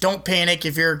right. Don't panic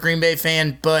if you're a Green Bay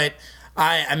fan, but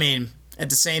I mean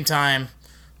at the same time,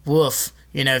 woof.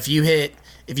 If you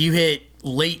hit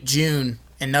late June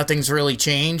and nothing's really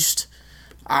changed,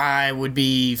 I would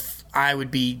be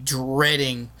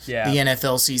dreading the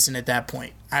NFL season at that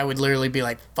point. I would literally be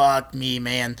like, fuck me,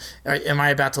 man. Am I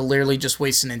about to literally just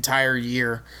waste an entire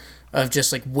year of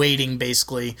just like waiting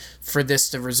basically for this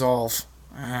to resolve?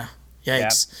 Yikes. Yeah.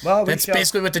 Well, that's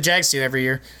basically what the Jags do every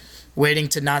year. Waiting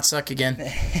to not suck again.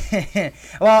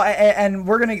 Well, and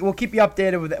we'll keep you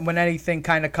updated with when anything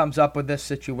kind of comes up with this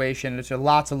situation. There's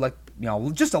lots of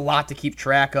just a lot to keep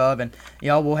track of, and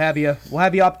we'll have you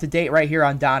up to date right here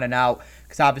on Down and Out.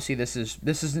 Because obviously this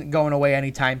isn't going away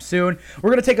anytime soon.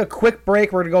 We're going to take a quick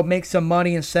break. We're going to go make some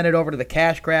money and send it over to the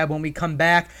cash grab. When we come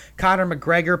back, Conor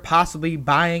McGregor possibly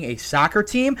buying a soccer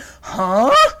team?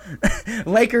 Huh?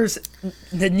 Lakers,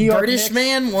 the New York British Knicks.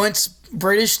 Man wants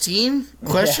British team?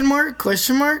 Question mark?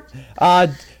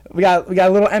 We got a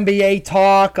little NBA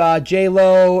talk.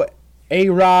 J-Lo,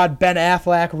 A-Rod, Ben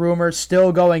Affleck rumors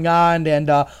still going on, and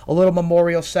a little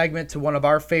memorial segment to one of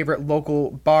our favorite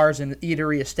local bars and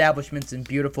eatery establishments in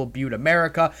beautiful Butte,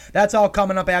 America. That's all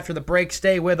coming up after the break.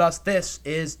 Stay with us. This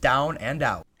is Down and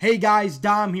Out. Hey guys,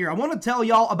 Dom here. I want to tell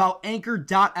y'all about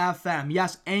Anchor.fm.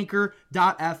 Yes,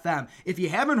 Anchor.fm. If you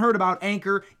haven't heard about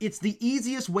Anchor, it's the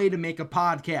easiest way to make a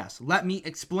podcast. Let me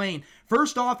explain.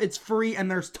 First off, it's free and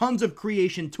there's tons of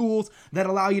creation tools that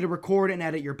allow you to record and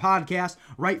edit your podcast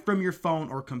right from your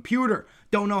phone or computer.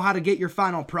 Don't know how to get your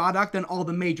final product on all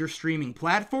the major streaming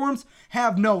platforms?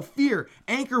 Have no fear.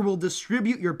 Anchor will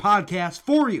distribute your podcast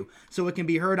for you so it can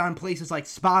be heard on places like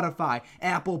Spotify,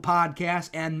 Apple Podcasts,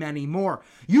 and many more.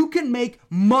 You can make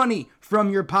money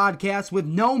from your podcast with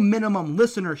no minimum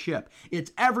listenership.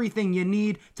 It's everything you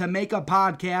need to make a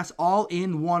podcast all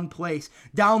in one place.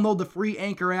 Download the free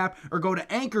Anchor app or go to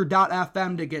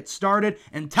Anchor.fm to get started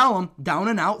and tell them Down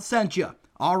and Out sent you.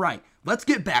 All right, let's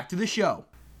get back to the show.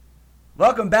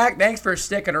 Welcome back. Thanks for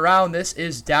sticking around. This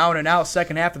is Down and Out,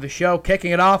 second half of the show.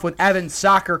 Kicking it off with Evan's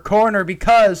Soccer Corner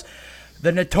because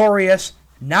the notorious,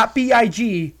 not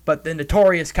B.I.G., but the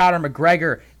notorious Conor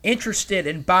McGregor interested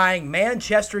in buying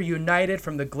Manchester United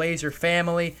from the Glazer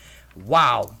family.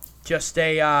 Wow. Just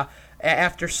a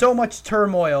after so much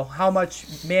turmoil, how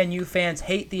much Man U fans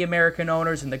hate the American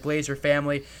owners and the Glazer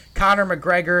family, Conor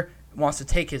McGregor wants to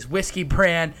take his whiskey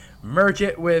brand, merge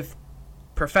it with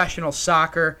professional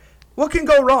soccer. What can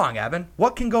go wrong, Evan?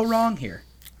 What can go wrong here?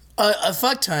 A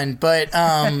fuck ton, but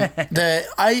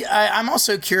I'm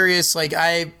also curious. Like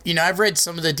I've read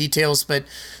some of the details, but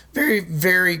very,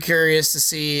 very curious to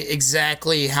see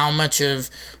exactly how much of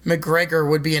McGregor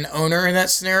would be an owner in that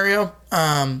scenario.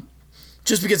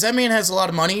 Just because that man has a lot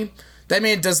of money, that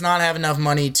man does not have enough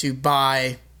money to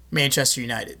buy Manchester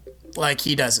United. Like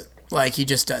he doesn't. Like he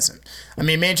just doesn't. I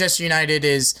mean, Manchester United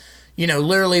is,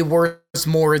 literally worth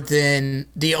more than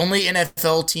the only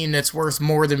NFL team that's worth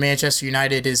more than Manchester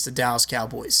United is the Dallas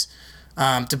Cowboys,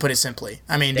 to put it simply.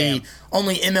 I mean, the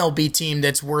only MLB team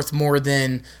that's worth more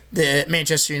than the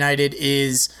Manchester United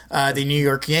is the New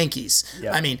York Yankees.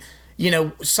 Yep. I mean,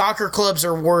 soccer clubs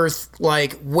are worth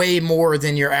like way more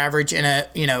than your average in a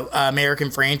American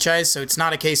franchise. So it's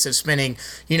not a case of spending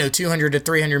 $200 to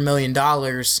 $300 million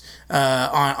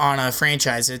on a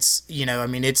franchise. It's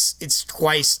it's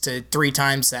twice to three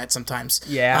times that sometimes.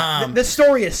 Yeah, the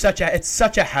story is such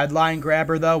a headline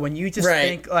grabber though. When you just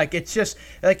think like it's just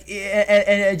like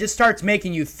and it just starts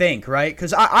making you think, right?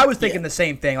 Because I was thinking the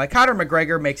same thing. Like Conor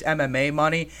McGregor makes MMA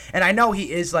money, and I know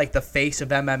he is like the face of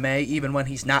MMA even when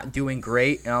he's not doing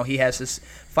great. He has this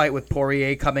fight with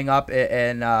Poirier coming up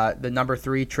and the number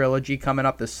 3 trilogy coming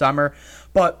up this summer.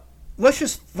 But let's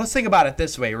think about it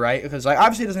this way, right? Because like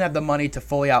obviously he doesn't have the money to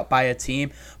fully outbuy a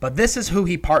team, but this is who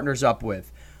he partners up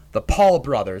with, the Paul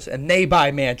brothers, and they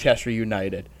buy Manchester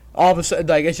United. All of a sudden,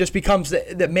 like it just becomes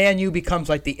the Man U becomes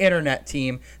like the internet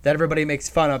team that everybody makes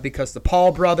fun of because the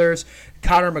Paul brothers,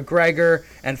 Conor McGregor,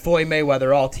 and Floyd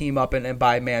Mayweather all team up and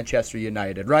buy Manchester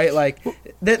United, right? Like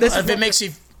this if it makes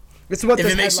you. It's what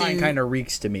this headline kind of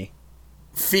reeks to me.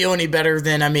 Feel any better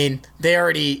than they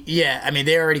already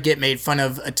get made fun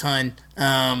of a ton,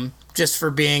 just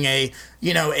for being a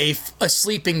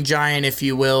sleeping giant, if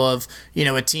you will, of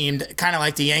a team kind of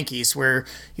like the Yankees, where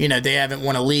they haven't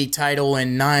won a league title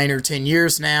in 9 or 10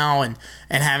 years now, and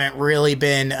haven't really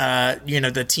been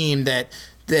the team that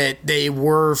they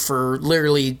were for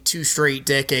literally 2 straight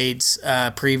decades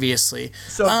previously.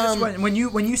 So just when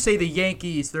you say the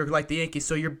Yankees, they're like the Yankees.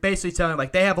 So you're basically telling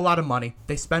like they have a lot of money,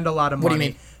 they spend a lot of money. What do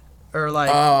you mean? Or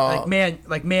like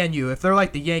Man U, if they're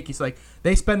like the Yankees, like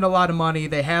they spend a lot of money,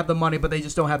 they have the money, but they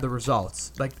just don't have the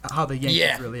results, like how the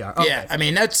Yankees really are. Okay. Yeah, I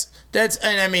mean that's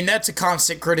a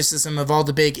constant criticism of all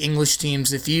the big English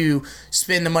teams. If you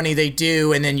spend the money they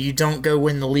do and then you don't go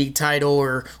win the league title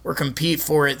or compete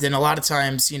for it, then a lot of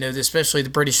times, especially the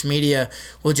British media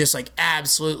will just like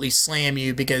absolutely slam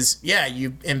you because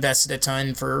you invested a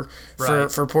ton for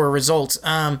poor results.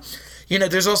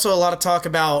 There's also a lot of talk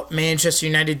about Manchester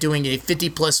United doing a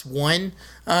 50+1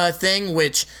 thing,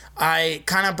 which I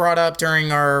kind of brought up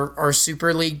during our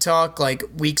Super League talk like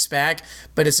weeks back.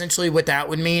 But essentially what that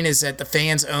would mean is that the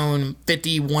fans own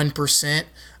 51%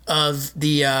 of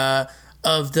the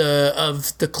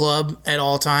club at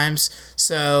all times.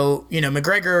 So,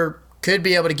 McGregor could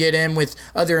be able to get in with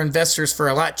other investors for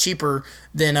a lot cheaper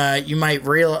than you might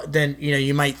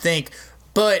think.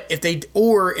 But if they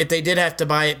did have to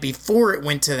buy it before it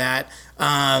went to that,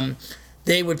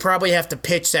 they would probably have to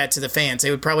pitch that to the fans. They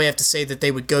would probably have to say that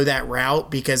they would go that route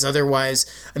because otherwise,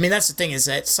 that's the thing is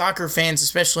that soccer fans,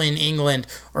 especially in England,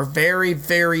 are very,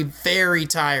 very, very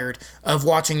tired of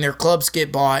watching their clubs get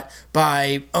bought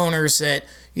by owners that,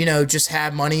 just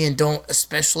have money and don't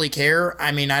especially care.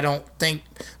 I don't think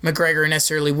McGregor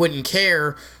necessarily wouldn't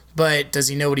care, but does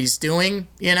he know what he's doing?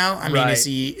 Is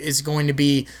he going to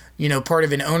be part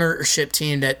of an ownership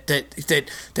team that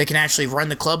can actually run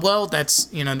the club well?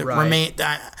 That's I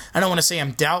don't want to say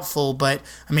I'm doubtful, but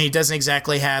he doesn't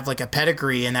exactly have like a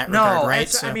pedigree in that regard, right?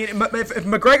 So, if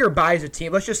McGregor buys a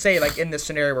team, let's just say like in this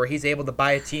scenario where he's able to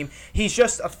buy a team, he's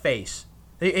just a face.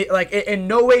 In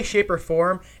no way, shape, or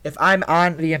form, if I'm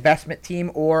on the investment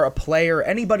team or a player,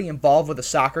 anybody involved with a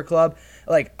soccer club,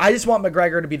 like I just want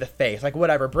McGregor to be the face. Like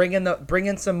whatever, bring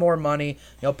in some more money.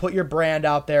 Put your brand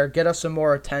out there, get us some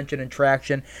more attention and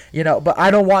traction. But I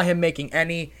don't want him making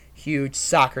any huge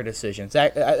soccer decisions.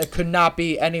 That could not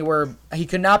be anywhere. He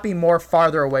could not be more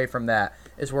farther away from that.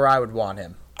 Is where I would want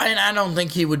him. And I don't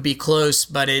think he would be close,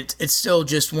 but it's still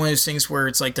just one of those things where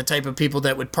it's like the type of people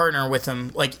that would partner with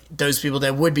him, like those people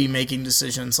that would be making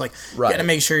decisions. Like, you got to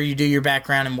make sure you do your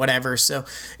background and whatever. So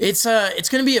it's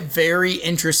going to be a very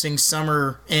interesting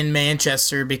summer in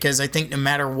Manchester, because I think no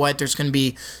matter what, there's going to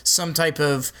be some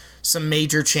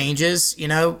major changes.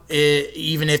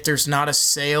 Even if there's not a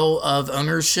sale of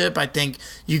ownership, I think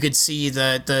you could see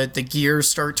the gears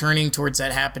start turning towards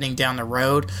that happening down the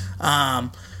road.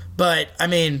 But, I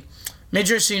mean,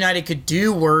 Manchester United could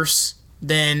do worse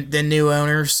than new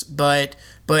owners, but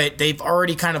they've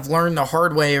already kind of learned the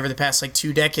hard way over the past,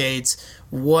 2 decades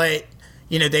what,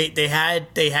 they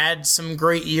had some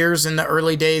great years in the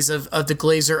early days of the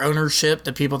Glazer ownership,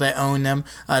 the people that own them,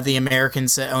 the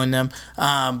Americans that own them.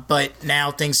 But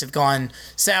now things have gone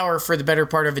sour for the better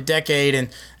part of a decade,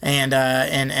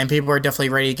 and people are definitely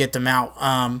ready to get them out.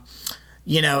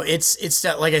 It's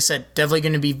like I said, definitely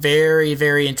going to be very,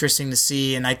 very interesting to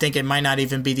see. And I think it might not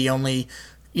even be the only,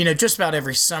 just about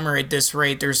every summer at this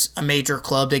rate, there's a major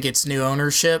club that gets new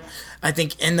ownership. I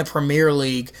think in the Premier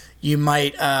League, you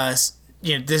might,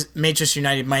 this Manchester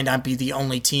United might not be the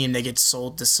only team that gets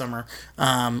sold this summer,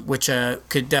 which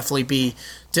could definitely be,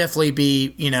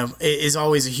 is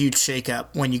always a huge shakeup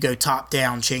when you go top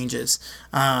down changes.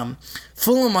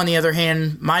 Fulham, on the other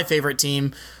hand, my favorite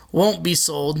team, won't be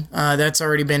sold. That's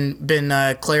already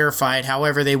been clarified.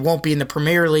 However, they won't be in the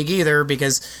Premier League either,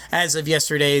 because as of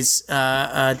yesterday's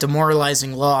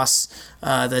demoralizing loss,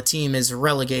 the team is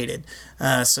relegated.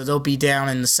 So they'll be down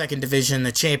in the second division,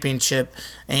 the Championship.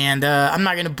 And I'm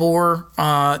not going to bore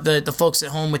the folks at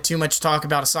home with too much talk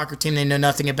about a soccer team they know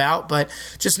nothing about, but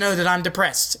just know that I'm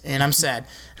depressed and I'm sad.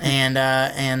 And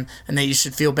that you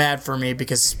should feel bad for me,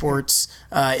 because sports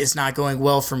is not going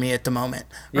well for me at the moment.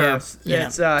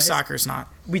 Soccer's not.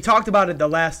 We talked about it the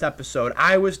last episode.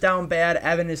 I was down bad.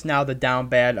 Evan is now the down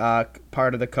bad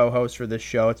part of the co-host for this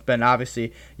show. It's been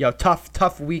obviously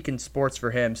tough week in sports for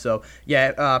him. So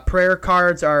prayer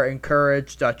cards are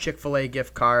encouraged. Chick-fil-A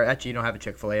gift card. Actually, you don't have a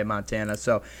Chick-fil-A in Montana,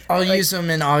 so I'll use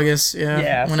them in August.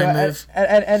 When I move.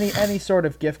 Any sort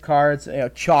of gift cards,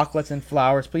 chocolates and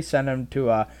flowers, please send them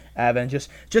to Evan. Just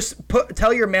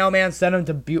tell your mailman, send them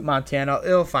to Butte, Montana.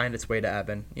 It'll find its way to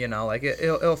Evan.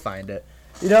 It'll find it.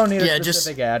 You don't need a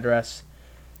specific address.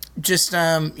 Just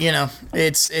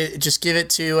just give it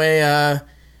to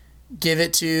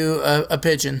a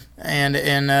pigeon,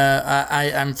 and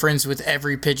I'm friends with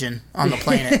every pigeon on the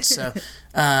planet. So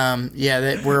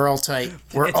we're all tight.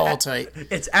 All tight.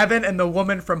 It's Evan and the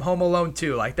woman from Home Alone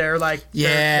 2.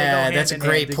 That's a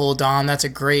great pull, Don. That's a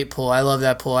great pull. I love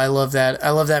that pull. I love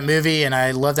that movie, and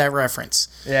I love that reference.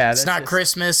 Yeah, it's not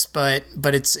Christmas, but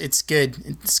it's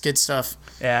good. It's good stuff.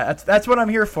 Yeah, that's what I'm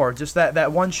here for. Just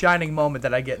that one shining moment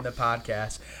that I get in the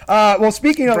podcast.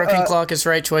 Speaking of broken clock is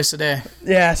right twice a day.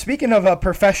 Yeah, speaking of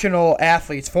professional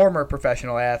athletes, former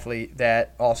professional athlete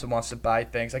that also wants to buy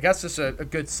things. I guess this is a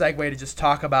good segue to just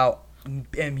talk about.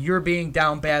 And you're being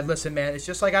down bad. Listen, man, it's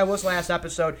just like I was last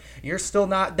episode. You're still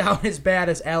not down as bad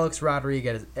as Alex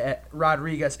Rodriguez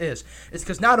is. It's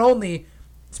because not only,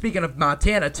 speaking of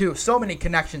Montana too, so many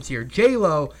connections here.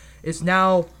 J-Lo is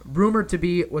now rumored to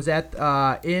be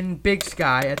in Big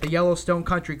Sky at the Yellowstone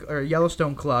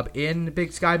Club in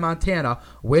Big Sky, Montana,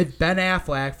 with Ben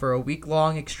Affleck for a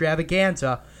week-long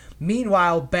extravaganza.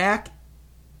 Meanwhile, back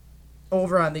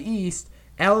over on the East,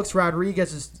 Alex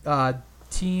Rodriguez's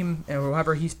team, and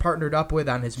whoever he's partnered up with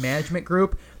on his management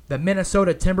group, the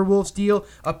Minnesota Timberwolves deal,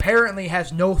 apparently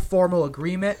has no formal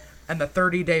agreement, and the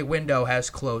 30-day window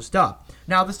has closed up.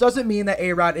 Now, this doesn't mean that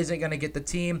A-Rod isn't going to get the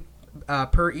team.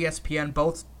 Per ESPN,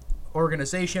 both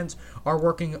organizations are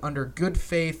working under good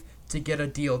faith to get a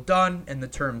deal done and the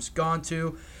terms gone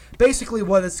to. Basically,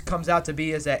 what this comes out to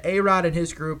be is that A-Rod and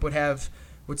his group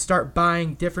would start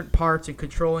buying different parts and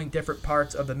controlling different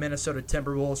parts of the Minnesota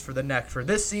Timberwolves for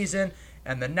this season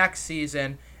and the next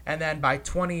season, and then by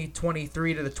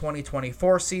 2023 to the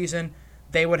 2024 season,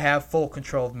 they would have full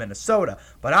control of Minnesota.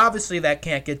 But obviously that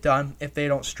can't get done if they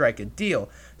don't strike a deal.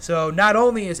 So not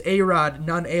only is A-Rod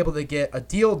unable to get a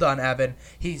deal done, Evan,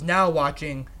 he's now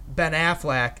watching Ben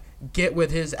Affleck get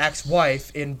with his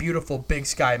ex-wife in beautiful Big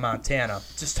Sky, Montana.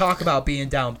 Just talk about being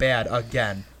down bad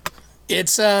again.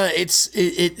 It's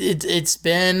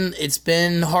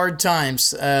been hard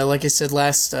times. Like I said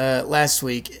last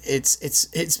week,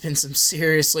 it's been some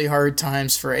seriously hard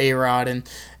times for A-Rod,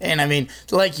 and I mean,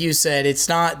 like you said, it's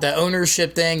not the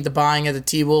ownership thing, the buying of the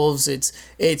T-Wolves.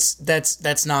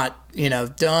 That's not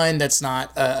done. That's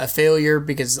not a failure,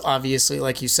 because obviously,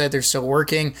 like you said, they're still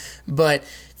working, but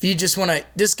if you just want to,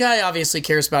 this guy obviously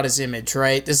cares about his image,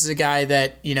 right? This is a guy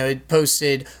that, had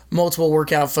posted multiple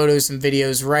workout photos and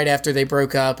videos right after they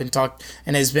broke up and talked,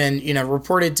 and has been,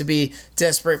 reported to be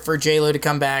desperate for J-Lo to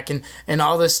come back and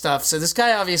all this stuff. So this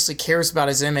guy obviously cares about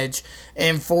his image.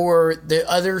 And for the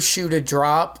other shoe to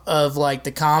drop of like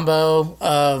the combo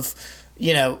of,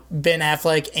 Ben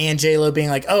Affleck and J-Lo being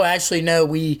like, oh, actually, no,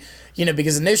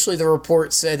 because initially the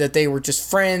report said that they were just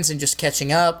friends and just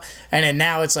catching up, and then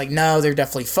now it's like, no, they're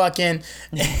definitely fucking,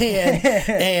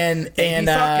 and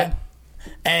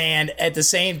at the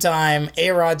same time,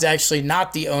 A-Rod's actually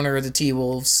not the owner of the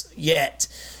T-Wolves yet.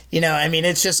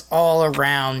 It's just all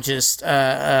around just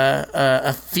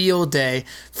a field day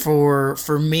for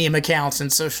meme accounts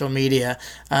and social media.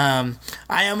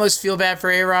 I almost feel bad for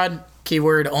A-Rod.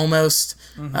 Keyword almost.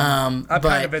 Mm-hmm.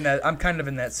 I'm kind of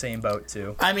in that same boat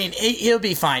too. He'll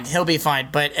be fine. He'll be fine.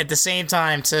 But at the same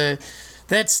time,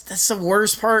 that's the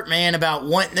worst part, man. About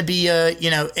wanting to be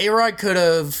A-Rod could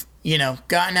have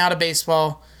gotten out of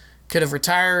baseball, could have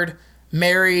retired,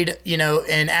 married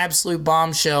an absolute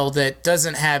bombshell that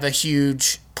doesn't have a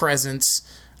huge presence,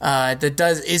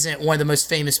 isn't one of the most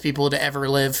famous people to ever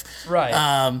live. Right.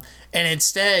 And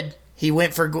instead, He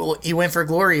went for glory. He went for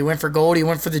gold. He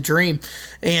went for the dream.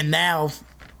 And now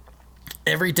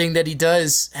everything that he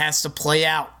does has to play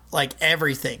out, like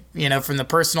everything, from the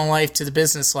personal life to the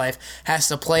business life, has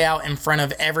to play out in front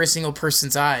of every single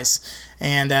person's eyes.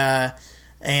 And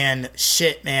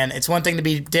shit, man, it's one thing to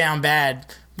be down bad,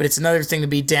 but it's another thing to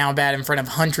be down bad in front of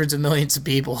hundreds of millions of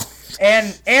people.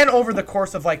 And over the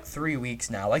course of like 3 weeks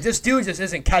now, like this dude just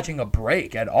isn't catching a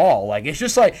break at all. Like it's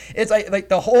just like like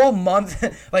the whole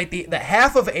month, like the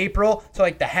half of April to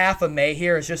like the half of May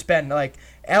here has just been like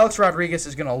Alex Rodriguez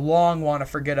is gonna long want to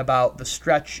forget about the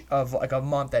stretch of like a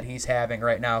month that he's having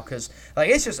right now, because like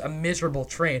it's just a miserable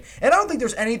train. And I don't think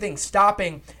there's anything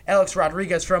stopping Alex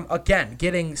Rodriguez from again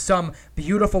getting some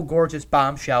beautiful, gorgeous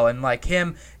bombshell and like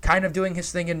him kind of doing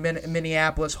his thing in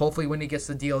Minneapolis. Hopefully when he gets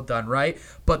the deal done, right?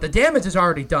 But the damage is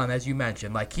already done, as you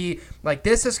mentioned. Like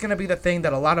this is gonna be the thing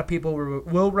that a lot of people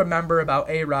will remember about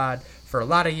A-Rod for a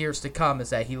lot of years to come,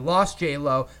 is that he lost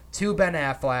J-Lo to Ben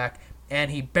Affleck. And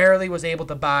he barely was able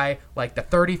to buy, like, the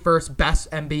 31st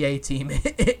best NBA team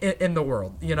in the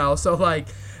world, So, like,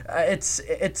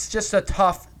 it's just a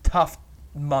tough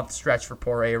month stretch for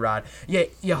poor A-Rod. Yeah,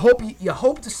 you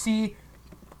hope to see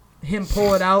him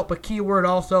pull it out, but keyword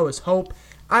also is hope.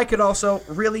 I could also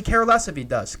really care less if he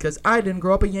does, because I didn't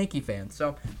grow up a Yankee fan.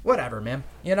 So, whatever, man.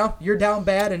 You're down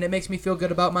bad, and it makes me feel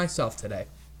good about myself today.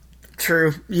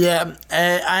 True. Yeah.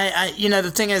 I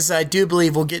the thing is, I do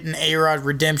believe we'll get an A-Rod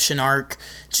redemption arc.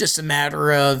 It's just a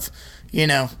matter of,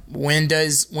 when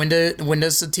does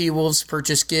the T-Wolves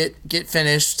purchase get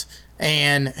finished,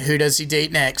 and who does he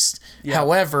date next? Yeah.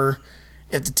 However,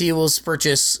 if the T-Wolves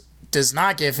purchase does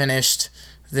not get finished,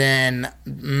 then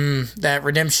that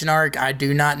redemption arc, I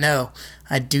do not know.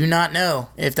 I do not know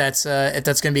if that's going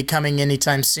to be coming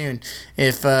anytime soon.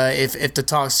 If the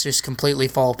talks just completely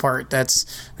fall apart,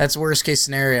 that's worst case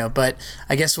scenario. But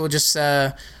I guess we'll just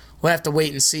we'll have to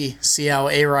wait and see how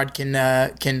A-Rod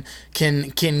can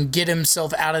get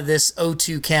himself out of this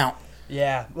 0-2 count.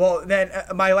 Yeah. Well, then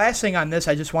my last thing on this,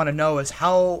 I just want to know is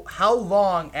how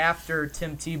long after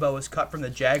Tim Tebow is cut from the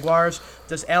Jaguars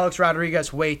does Alex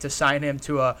Rodriguez wait to sign him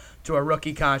to a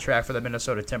rookie contract for the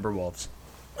Minnesota Timberwolves?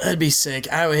 That'd be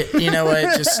sick. I would,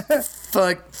 just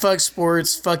fuck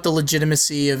sports, fuck the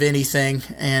legitimacy of anything,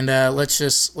 and let's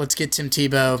get Tim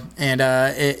Tebow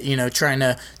and trying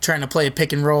to play a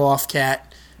pick and roll off cat.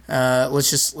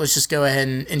 Let's just go ahead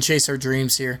and chase our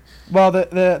dreams here. Well,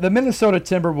 the Minnesota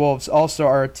Timberwolves also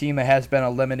are a team that has been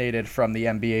eliminated from the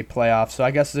NBA playoffs, so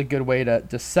I guess it's a good way to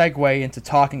segue into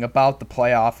talking about the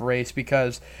playoff race,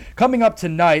 because coming up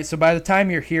tonight, so by the time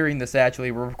you're hearing this,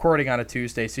 actually, we're recording on a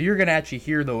Tuesday, so you're going to actually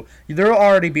hear there'll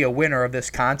already be a winner of this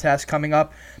contest coming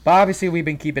up, but obviously we've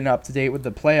been keeping up to date with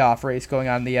the playoff race going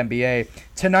on in the NBA.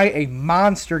 Tonight, a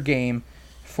monster game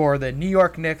for the New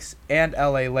York Knicks and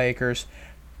LA Lakers.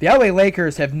 The LA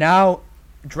Lakers have now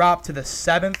dropped to the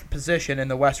 7th position in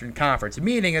the Western Conference,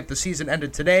 meaning if the season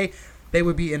ended today, they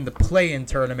would be in the play-in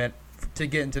tournament to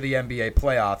get into the NBA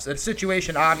playoffs. A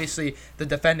situation, obviously, the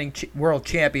defending world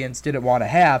champions didn't want to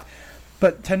have.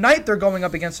 But tonight they're going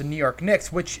up against the New York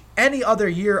Knicks, which any other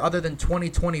year other than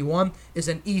 2021 is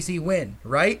an easy win,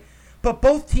 right? But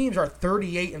both teams are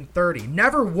 38-30.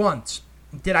 Never once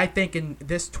did I think in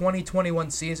this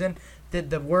 2021 season did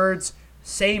the words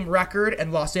same record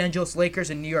and Los Angeles Lakers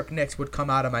and New York Knicks would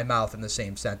come out of my mouth in the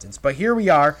same sentence. But here we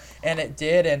are, and it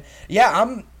did. And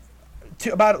yeah,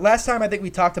 about last time I think we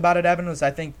talked about it, Evan, was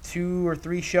I think 2 or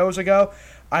 3 shows ago.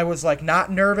 I was like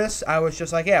not nervous. I was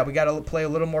just like, yeah, we got to play a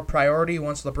little more priority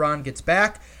once LeBron gets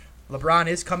back. LeBron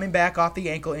is coming back off the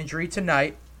ankle injury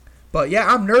tonight. But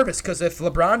yeah, I'm nervous because if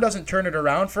LeBron doesn't turn it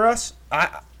around for us,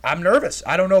 I'm nervous.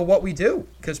 I don't know what we do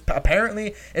because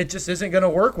apparently it just isn't going to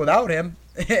work without him.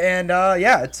 And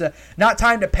yeah, it's not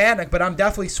time to panic, but I'm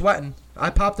definitely sweating. I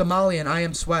popped a Molly and I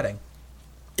am sweating.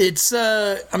 It's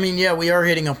I mean, yeah, we are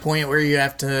hitting a point where you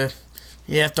have to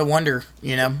wonder,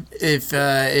 if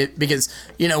because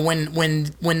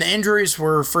when the injuries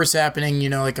were first happening,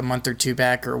 like a month or two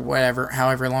back or whatever,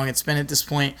 however long it's been at this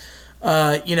point,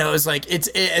 it's like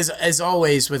as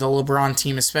always with a LeBron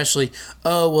team, especially.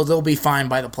 Oh well, they'll be fine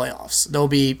by the playoffs. They'll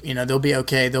be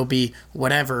okay. They'll be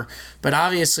whatever. But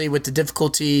obviously, with the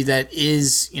difficulty that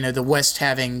is the West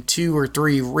having 2 or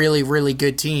 3 really really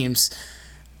good teams,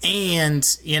 and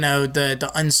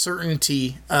the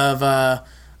uncertainty of the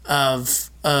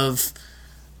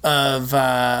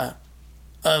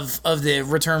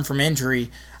return from injury.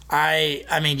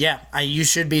 You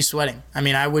should be sweating. I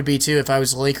mean, I would be too if I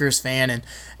was a Lakers fan.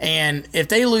 And if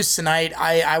they lose tonight,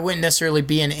 I wouldn't necessarily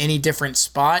be in any different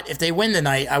spot. If they win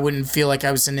tonight, I wouldn't feel like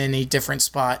I was in any different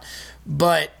spot.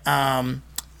 But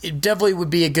it definitely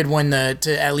would be a good one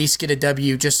to at least get a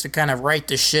W just to kind of right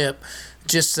the ship.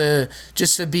 Just to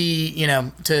be,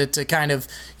 to kind of,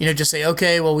 just say,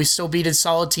 okay, well, we still beat a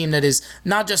solid team that is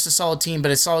not just a solid team,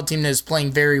 but a solid team that is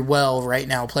playing very well right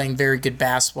now, playing very good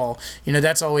basketball.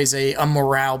 That's always a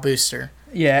morale booster.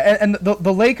 Yeah, and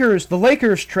the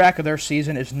Lakers track of their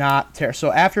season is not terrible.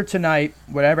 So after tonight,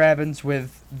 whatever happens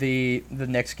with the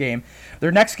next game,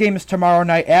 their next game is tomorrow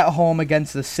night at home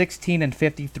against the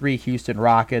 16-53 Houston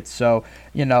Rockets. So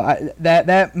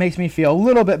that makes me feel a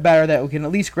little bit better that we can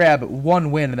at least grab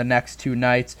one win in the next 2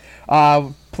 nights.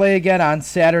 Play again on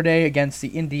Saturday against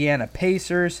the Indiana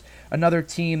Pacers, another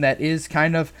team that is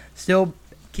kind of still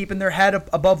keeping their head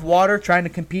above water, trying to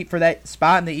compete for that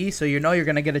spot in the East, so you're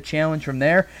going to get a challenge from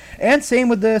there. And same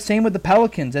with the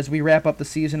Pelicans as we wrap up the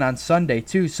season on Sunday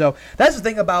too. So that's the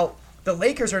thing about the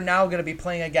Lakers are now going to be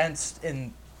playing against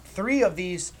in 3 of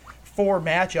these 4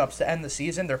 matchups to end the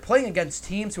season. They're playing against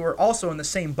teams who are also in the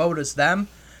same boat as them,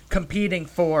 competing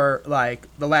for like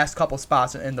the last couple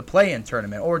spots in the play-in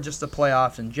tournament or just the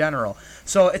playoffs in general.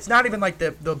 So it's not even like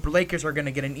the Lakers are going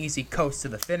to get an easy coast to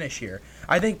the finish here.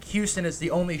 I think Houston is the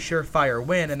only surefire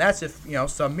win, and that's if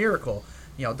some miracle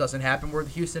doesn't happen where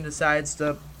Houston decides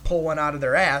to pull one out of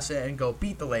their ass and go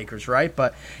beat the Lakers, right?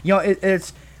 But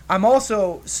it's I'm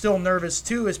also still nervous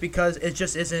too, is because it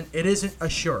isn't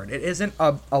assured. It isn't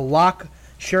a lock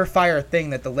surefire thing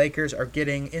that the Lakers are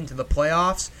getting into the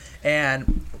playoffs,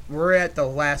 and we're at the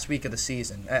last week of the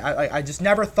season. I just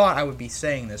never thought I would be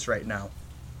saying this right now.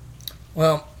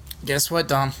 Well, guess what,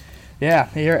 Dom? Yeah,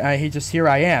 here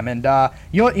I am, and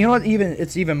you know what?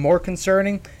 It's even more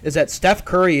concerning is that Steph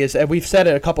Curry is. And we've said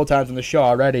it a couple times on the show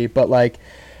already, but like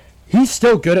he's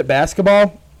still good at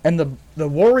basketball. And the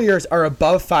Warriors are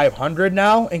above 500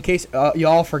 now, in case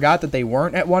y'all forgot that they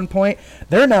weren't at one point.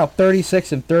 They're now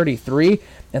 36-33.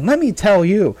 And let me tell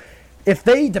you, if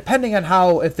they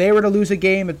were to lose a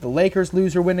game, if the Lakers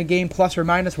lose or win a game, plus or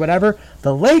minus, whatever,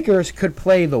 the Lakers could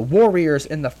play the Warriors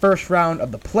in the first round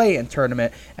of the play-in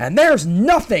tournament. And there's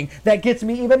nothing that gets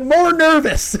me even more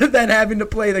nervous than having to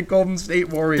play the Golden State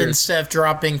Warriors. Then Steph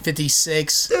dropping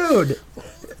 56.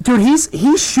 Dude,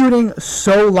 he's shooting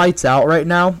so lights out right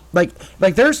now. Like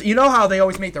there's, how they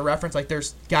always make the reference, like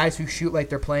there's guys who shoot like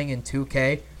they're playing in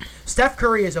 2K. Steph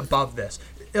Curry is above this.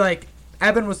 Like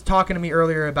Evan was talking to me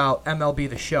earlier about MLB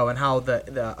The Show and how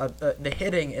the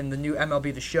hitting in the new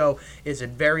MLB The Show is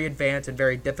very advanced and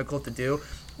very difficult to do.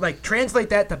 Like translate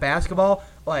that to basketball,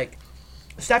 like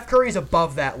Steph Curry is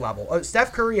above that level.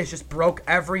 Steph Curry has just broke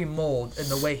every mold in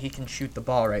the way he can shoot the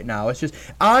ball right now. It's just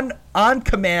on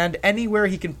command, anywhere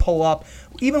he can pull up,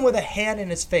 even with a hand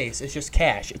in his face, it's just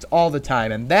cash. It's all the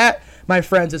time. And that, my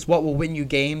friends, is what will win you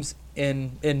games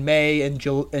in May and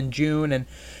June. And,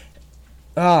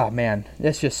 oh, man,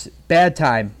 it's just bad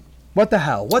time. What the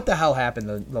hell? What the hell happened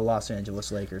to the Los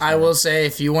Angeles Lakers? I will say,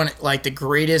 if you want like the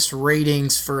greatest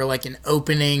ratings for like an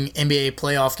opening NBA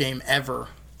playoff game ever,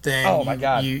 then oh my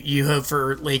God. You hope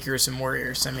for Lakers and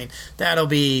Warriors. I mean, that'll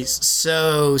be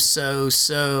so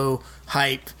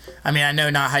hype. I mean, I know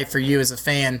not hype for you as a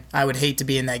fan. I would hate to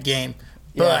be in that game.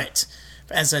 But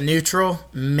as a neutral,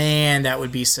 man, that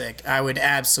would be sick. I would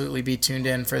absolutely be tuned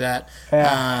in for that.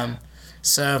 Yeah.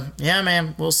 So, yeah,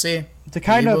 man, we'll see. To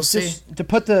kind of just to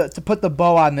put the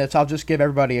bow on this, I'll just give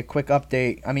everybody a quick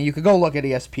update. I mean, you could go look at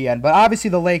ESPN, but obviously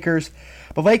the Lakers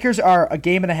are a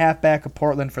game and a half back of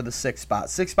Portland for the 6th spot.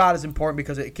 6th spot is important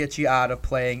because it gets you out of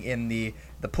playing in the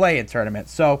play-in tournament.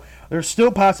 So there's still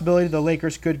a possibility the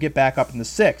Lakers could get back up in the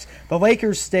 6th. The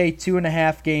Lakers stay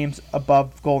 2.5 games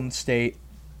above Golden State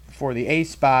for the 8th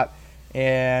spot,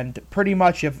 and pretty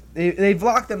much they've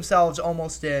locked themselves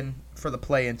almost in for the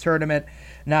play-in tournament.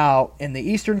 Now, in the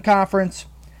Eastern Conference,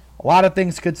 a lot of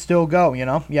things could still go, you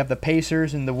know. You have the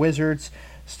Pacers and the Wizards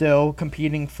still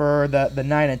competing for the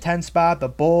 9 and 10 spot. The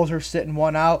Bulls are sitting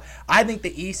one out. I think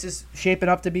the East is shaping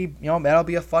up to be, you know, that'll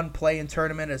be a fun play-in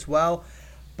tournament as well.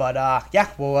 But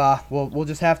we'll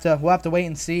just have to wait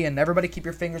and see, and everybody keep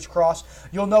your fingers crossed.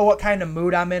 You'll know what kind of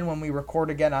mood I'm in when we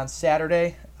record again on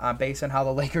Saturday, based on how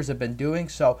the Lakers have been doing.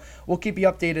 So we'll keep you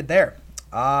updated there.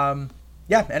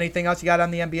 Yeah, anything else you got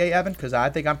on the NBA, Evan? Because I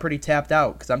think I'm pretty tapped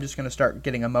out because I'm just going to start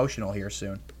getting emotional here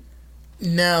soon.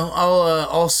 No,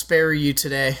 I'll spare you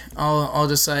today. I'll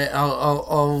decide.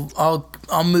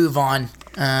 I'll move on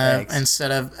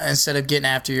instead of getting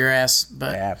after your ass.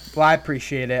 But yeah, well, I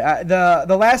appreciate it.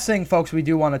 The last thing, folks, we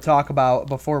do want to talk about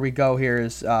before we go here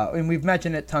is, and we've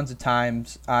mentioned it tons of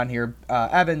times on here.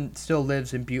 Evan still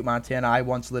lives in Butte, Montana. I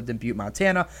once lived in Butte,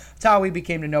 Montana. That's how we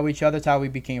became to know each other. That's how we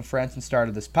became friends and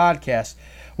started this podcast.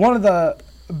 One of the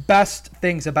best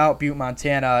things about Butte,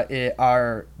 Montana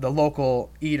are the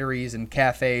local eateries and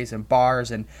cafes and bars,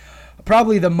 and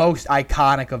probably the most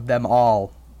iconic of them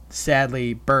all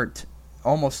sadly burnt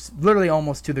almost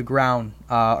to the ground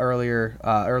earlier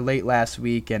or late last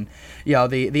week. And you know,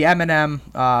 the M&M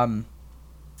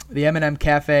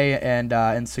cafe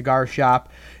and cigar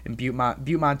shop in Butte,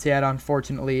 Montana,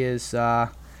 unfortunately is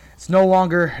it's no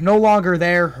longer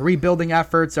there. Rebuilding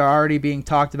efforts are already being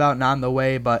talked about and on the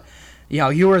way, but you know,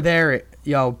 you were there,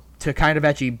 you know, to kind of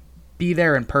actually be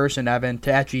there in person, Evan, to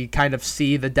actually kind of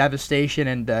see the devastation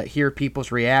and hear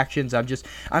people's reactions.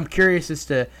 I'm curious as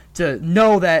to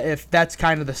know that if that's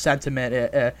kind of the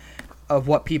sentiment of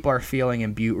what people are feeling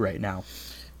in Butte right now.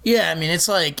 Yeah, I mean, it's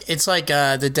like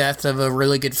the death of a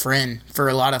really good friend for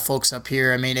a lot of folks up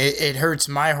here. I mean, it hurts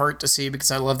my heart to see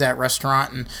because I love that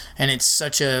restaurant, and it's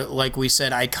such a, like we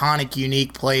said, iconic,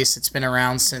 unique place. It's been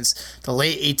around since the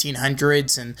late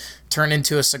 1800s and turned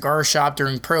into a cigar shop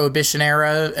during Prohibition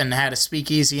era and had a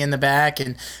speakeasy in the back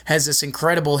and has this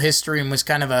incredible history and was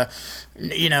kind of a,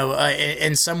 you know,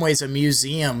 in some ways a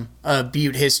museum of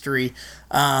Butte history.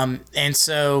 And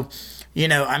so, you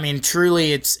know, I mean,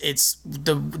 truly, it's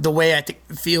the way I think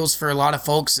it feels for a lot of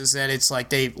folks is that it's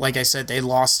like I said, they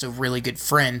lost a really good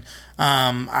friend.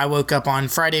 I woke up on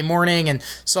Friday morning and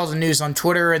saw the news on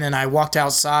Twitter, and then I walked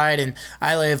outside, and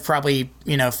I live probably,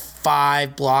 you know,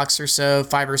 5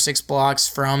 or 6 blocks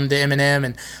from the M&M,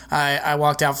 and I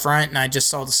walked out front and I just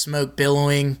saw the smoke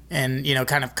billowing and, you know,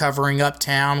 kind of covering up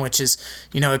town, which is,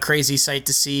 you know, a crazy sight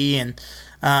to see. And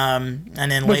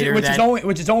then later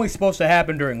which is only supposed to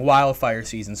happen during wildfire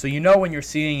season. So you know when you're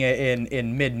seeing it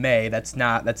in mid-May, that's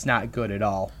not good at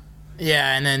all.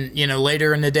 Yeah, and then, you know,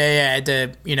 later in the day I had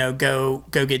to, you know, go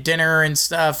get dinner and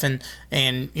stuff, and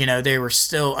you know, they were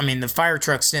still, I mean, the fire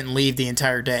trucks didn't leave the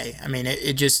entire day. I mean,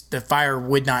 it just, the fire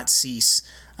would not cease.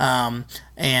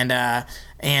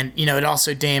 And you know, it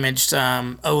also damaged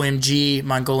OMG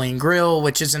Mongolian Grill,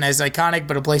 which isn't as iconic,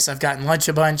 but a place I've gotten lunch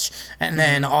a bunch. And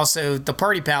then also the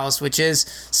Party Palace, which is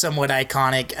somewhat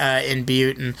iconic in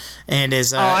Butte and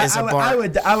is a bar. I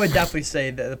would definitely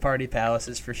say that the Party Palace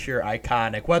is for sure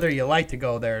iconic. Whether you like to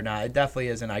go there or not, it definitely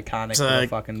is an iconic little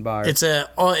fucking bar. I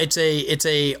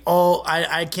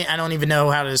don't even know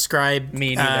how to describe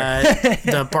me neither.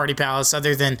 The Party Palace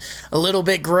other than a little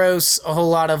bit gross, a whole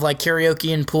lot of like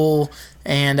karaoke and pool.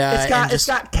 And it's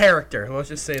got character. Let's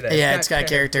just say that. Yeah, it's got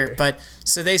character. But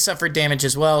so they suffered damage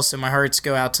as well. So my hearts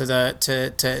go out to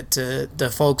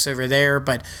the folks over there.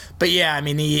 But yeah, I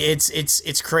mean,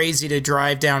 it's crazy to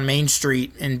drive down Main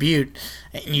Street in Butte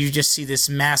and you just see this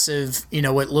massive, you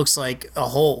know, what looks like a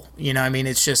hole. You know, I mean,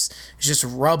 it's just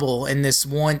rubble in this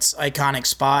once iconic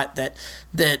spot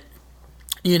that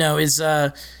you know is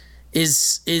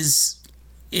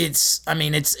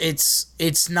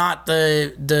it's not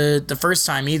the first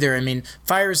time either. I mean,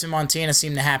 fires in Montana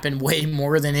seem to happen way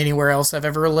more than anywhere else I've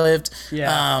ever lived.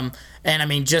 Yeah. And I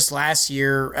mean, just last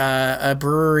year, a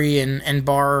brewery and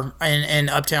bar in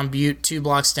Uptown Butte, 2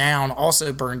 blocks down,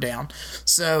 also burned down.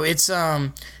 So it's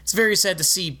very sad to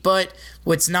see. But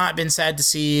what's not been sad to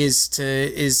see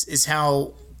is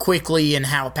how quickly and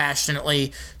how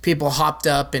passionately people hopped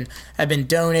up and have been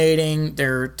donating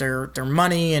their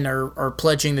money and are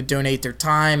pledging to donate their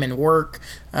time and work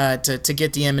to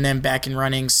get the M&M back and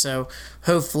running. So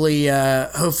hopefully,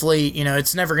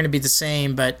 it's never going to be the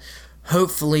same, but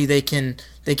hopefully they can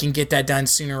get that done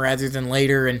sooner rather than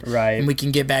later, and we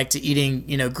can get back to eating,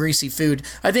 greasy food.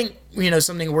 I think,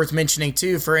 something worth mentioning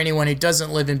too for anyone who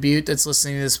doesn't live in Butte that's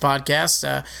listening to this podcast,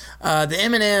 the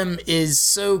M&M is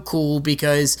so cool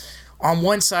because on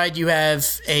one side you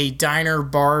have a diner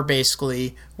bar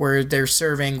basically where they're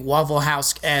serving Waffle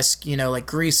House-esque, like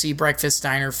greasy breakfast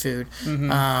diner food.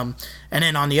 Mm-hmm. And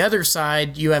then on the other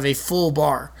side you have a full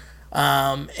bar.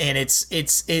 And it's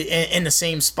in the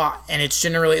same spot, and it's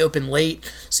generally open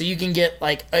late, so you can get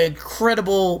like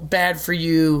incredible bad for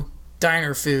you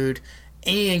diner food,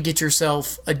 and you can get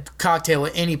yourself a cocktail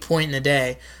at any point in the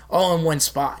day, all in one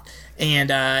spot.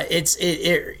 And it's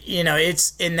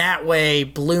in that way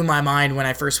blew my mind when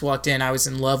I first walked in. I was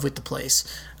in love with the place.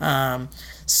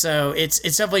 So it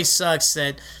definitely sucks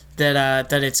that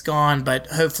it's gone, but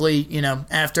hopefully,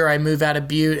 after I move out of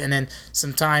Butte and then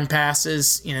some time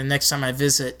passes, next time I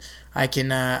visit, I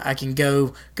can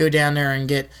go down there and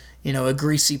get, a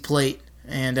greasy plate,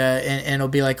 and it'll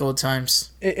be like old times.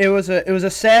 It was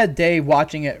a sad day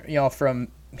watching it, from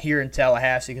here in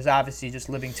Tallahassee, because obviously just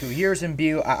living 2 years in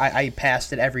Butte, I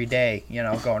passed it every day,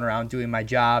 going around doing my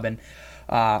job, and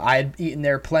I had eaten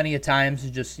there plenty of times,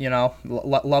 just,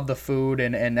 love the food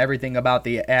and everything about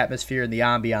the atmosphere and the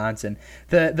ambiance. And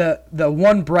the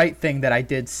one bright thing that I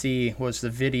did see was the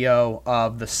video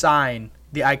of the sign,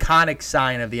 the iconic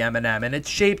sign of the M&M. And it's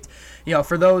shaped,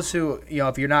 for those who,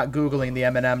 if you're not Googling the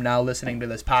M&M now listening to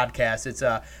this podcast, it's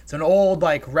an old,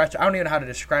 like, retro, I don't even know how to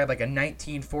describe, like a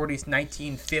 1940s,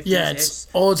 1950s. Yeah, it's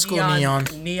old school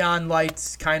neon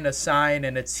lights kind of sign,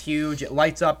 and it's huge. It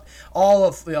lights up all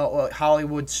of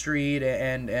Hollywood Street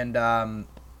and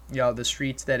the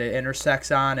streets that it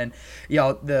intersects on. And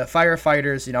the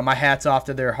firefighters, my hat's off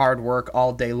to their hard work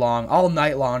all day long, all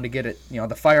night long to get it,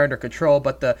 the fire under control.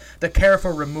 But the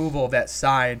careful removal of that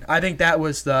sign, I think that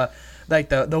was the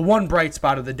one bright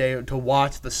spot of the day, to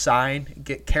watch the sign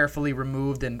get carefully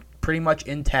removed and pretty much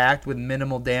intact with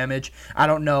minimal damage. I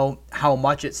don't know how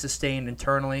much it sustained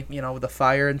internally, with the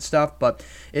fire and stuff, but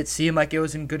it seemed like it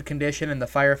was in good condition, and the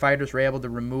firefighters were able to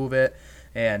remove it.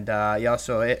 And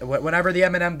so whenever the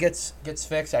M&M gets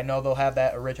fixed, I know they'll have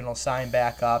that original sign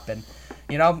back up. And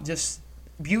just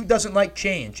Butte doesn't like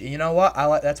change. And you know what?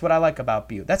 That's what I like about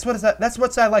Butte. That's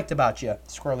what I liked about you,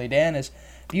 Squirrely Dan, is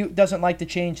Butte doesn't like to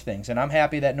change things. And I'm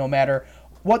happy that no matter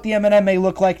what the M&M may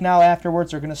look like now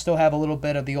afterwards, they're going to still have a little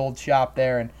bit of the old shop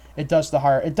there, and it does the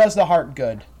heart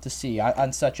good to see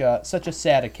on such a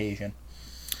sad occasion.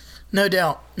 No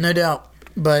doubt.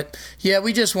 But yeah,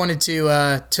 we just wanted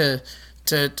to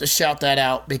shout that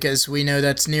out because we know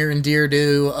that's near and dear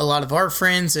to a lot of our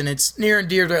friends, and it's near and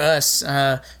dear to us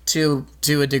to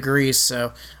a degree.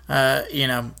 So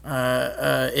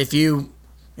if you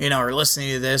are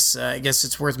listening to this, I guess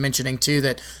it's worth mentioning too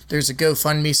that there's a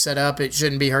GoFundMe set up. It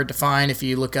shouldn't be hard to find if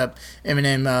you look up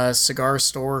M&M Cigar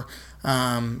Store,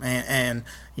 and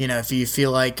if you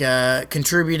feel like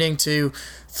contributing to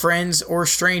friends or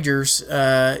strangers,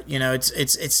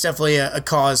 it's definitely a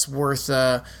cause worth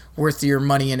your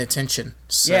money and attention.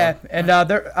 So, yeah, and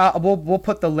we'll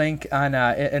put the link on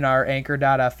in our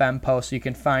Anchor.fm post, so you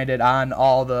can find it on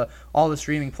all the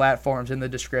streaming platforms in the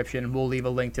description. We'll leave a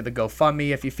link to the GoFundMe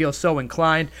if you feel so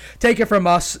inclined. Take it from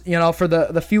us, for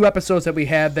the few episodes that we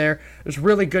had there. There's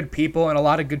really good people, and a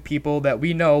lot of good people that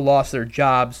we know lost their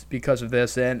jobs because of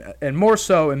this, and more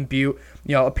so in Butte.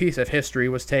 A piece of history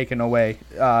was taken away.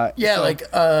 I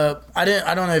don't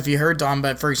know if you heard, Don,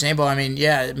 but for example,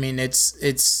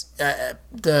 it's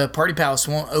the Party Palace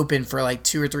won't open for like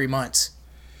 2 or 3 months.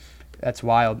 That's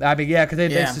wild.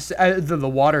 Because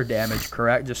the water damage,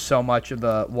 correct? Just so much of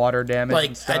the water damage. Like,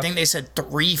 and stuff. I think they said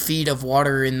 3 feet of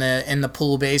water in the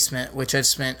pool basement, which I've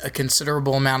spent a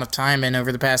considerable amount of time in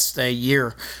over the past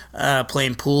year,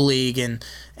 playing pool league, and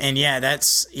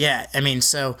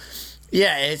so.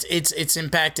 Yeah, it's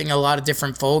impacting a lot of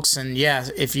different folks, and yeah,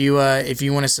 if you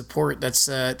want to support, that's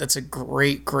a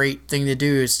great thing to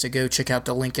do, is to go check out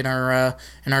the link in our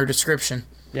description.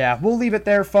 Yeah, we'll leave it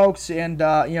there, folks, and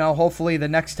hopefully the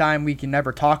next time we can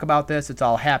never talk about this, it's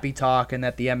all happy talk, and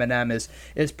that the M&M is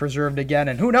preserved again,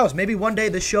 and who knows, maybe one day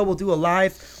this show will do a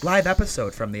live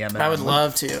episode from the M&M. I would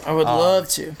love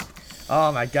to.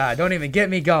 Oh, my God. Don't even get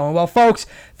me going. Well, folks,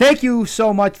 thank you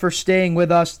so much for staying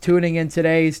with us, tuning in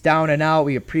today's Down and Out.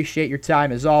 We appreciate your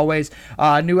time, as always.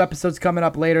 New episodes coming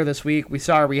up later this week. We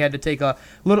had to take a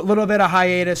little bit of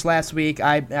hiatus last week.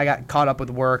 I got caught up with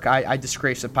work. I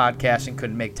disgraced the podcast and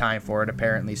couldn't make time for it,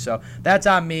 apparently. So that's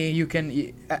on me.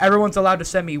 Everyone's allowed to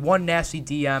send me one nasty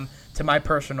DM to my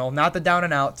personal, not the Down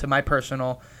and Out, to my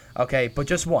personal. Okay, but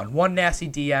just one nasty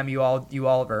DM you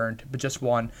all have earned, but just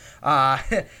one.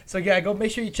 So yeah, go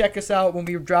make sure you check us out when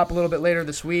we drop a little bit later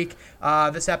this week.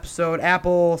 This episode,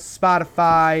 Apple,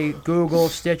 Spotify, Google,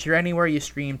 Stitcher, anywhere you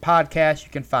stream podcasts,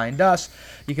 you can find us.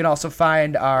 You can also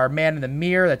find our Man in the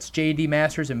Mirror, that's JD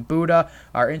Masters and Buddha,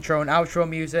 our intro and outro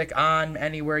music on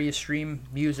anywhere you stream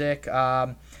music.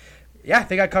 Yeah, I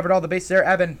think I covered all the bases there.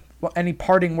 Evan, any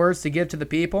parting words to give to the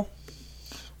people?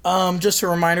 Just a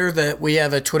reminder that we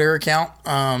have a Twitter account,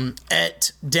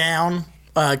 at down,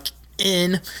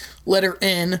 letter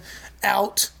N,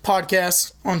 out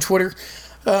podcast on Twitter.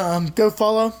 Go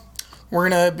follow. We're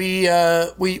going to be,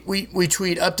 we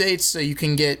tweet updates so you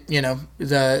can get,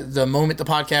 the moment the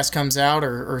podcast comes out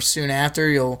or soon after,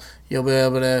 you'll be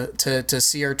able to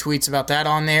see our tweets about that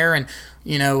on there. And,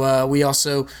 we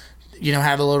also,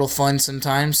 have a little fun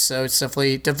sometimes. So it's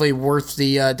definitely worth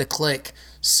the click.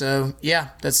 So, yeah,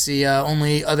 that's the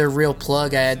only other real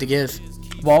plug I had to give.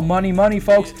 Well, money,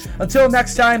 folks. Until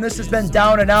next time, this has been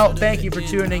Down and Out. Thank you for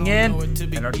tuning in.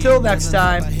 And until next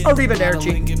time,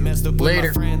 arrivederci.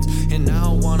 Later. And I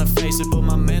don't wanna face it, but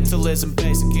my mental isn't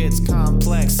basic. It's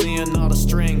complex, seeing all the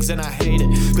strings, and I hate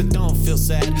it. But don't feel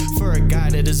sad for a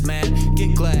guy that is mad.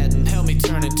 Get glad and help me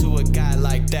turn into a guy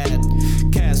like that.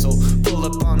 Castle, pull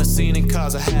up on the scene and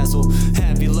cause a hassle.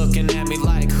 Have you looking at me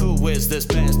like, who is this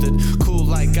bastard? Cool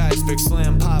like iceberg,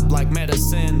 slim, pop like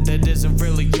medicine that isn't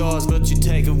really yours, but you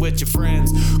take it with your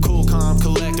friends. Cool, calm,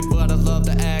 collected, but I love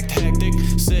to act hectic.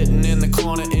 Sitting in the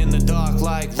corner in the dark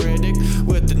like Riddick,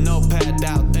 with the notepad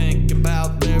out thinking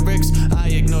about lyrics. I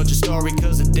ignored your story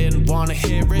cause I didn't wanna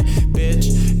hear it.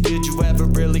 Bitch, did you ever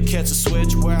really catch a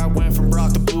switch where I went from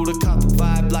rock to Buddha, caught the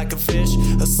vibe like a fish?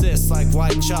 Assist like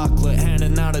white chocolate,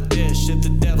 handing out a dish. If the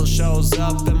devil shows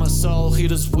up in my soul, he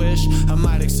does wish I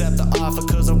might accept the offer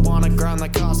cause I wanna grind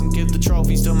like Carson. Give the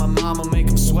trophies to my mama, make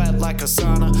him sweat like a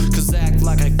sauna. Cause act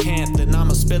like I can't, then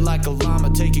I'ma spit like a llama.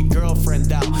 Take your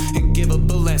girlfriend out and give her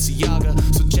Balenciaga.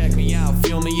 So check me out,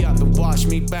 fill me up and watch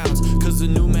me bounce. Cause the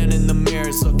new man in the mirror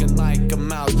is looking like a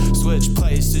mouse. Switch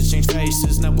places, change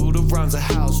faces, now Buddha runs a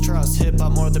house. Trust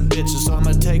hip-hop more than bitches, so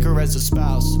I'ma take her as a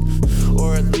spouse.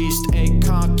 Or at least a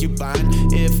concubine.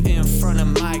 If in front of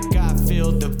my God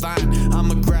feel divine,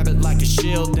 I'ma grab it like a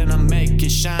shield and I make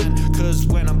it shine. Cause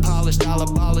when I'm polished, I'll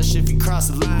abolish if you cross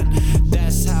the line.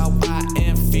 That's how I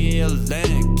am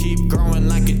feeling. Keep growing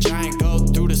like a giant, go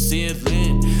through the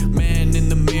ceiling. Man in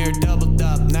the mirror, doubled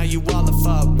up, now you all the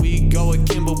fuck. We go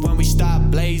akimbo when we stop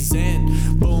blazing.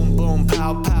 Boom, boom,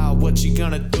 pow, pow, what you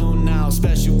gonna do now?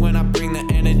 Especially when I bring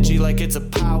the energy like it's a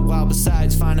powwow.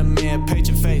 Besides, find a man, paint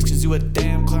your face, cause you a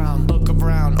damn clown. Look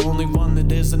around, only one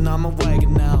that is, and I'm a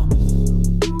wagon now.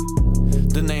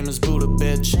 The name is Buddha,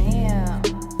 bitch. Damn,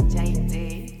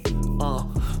 JD.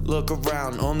 Look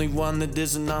around, only one that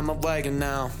is, and I'm a wagon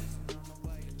now.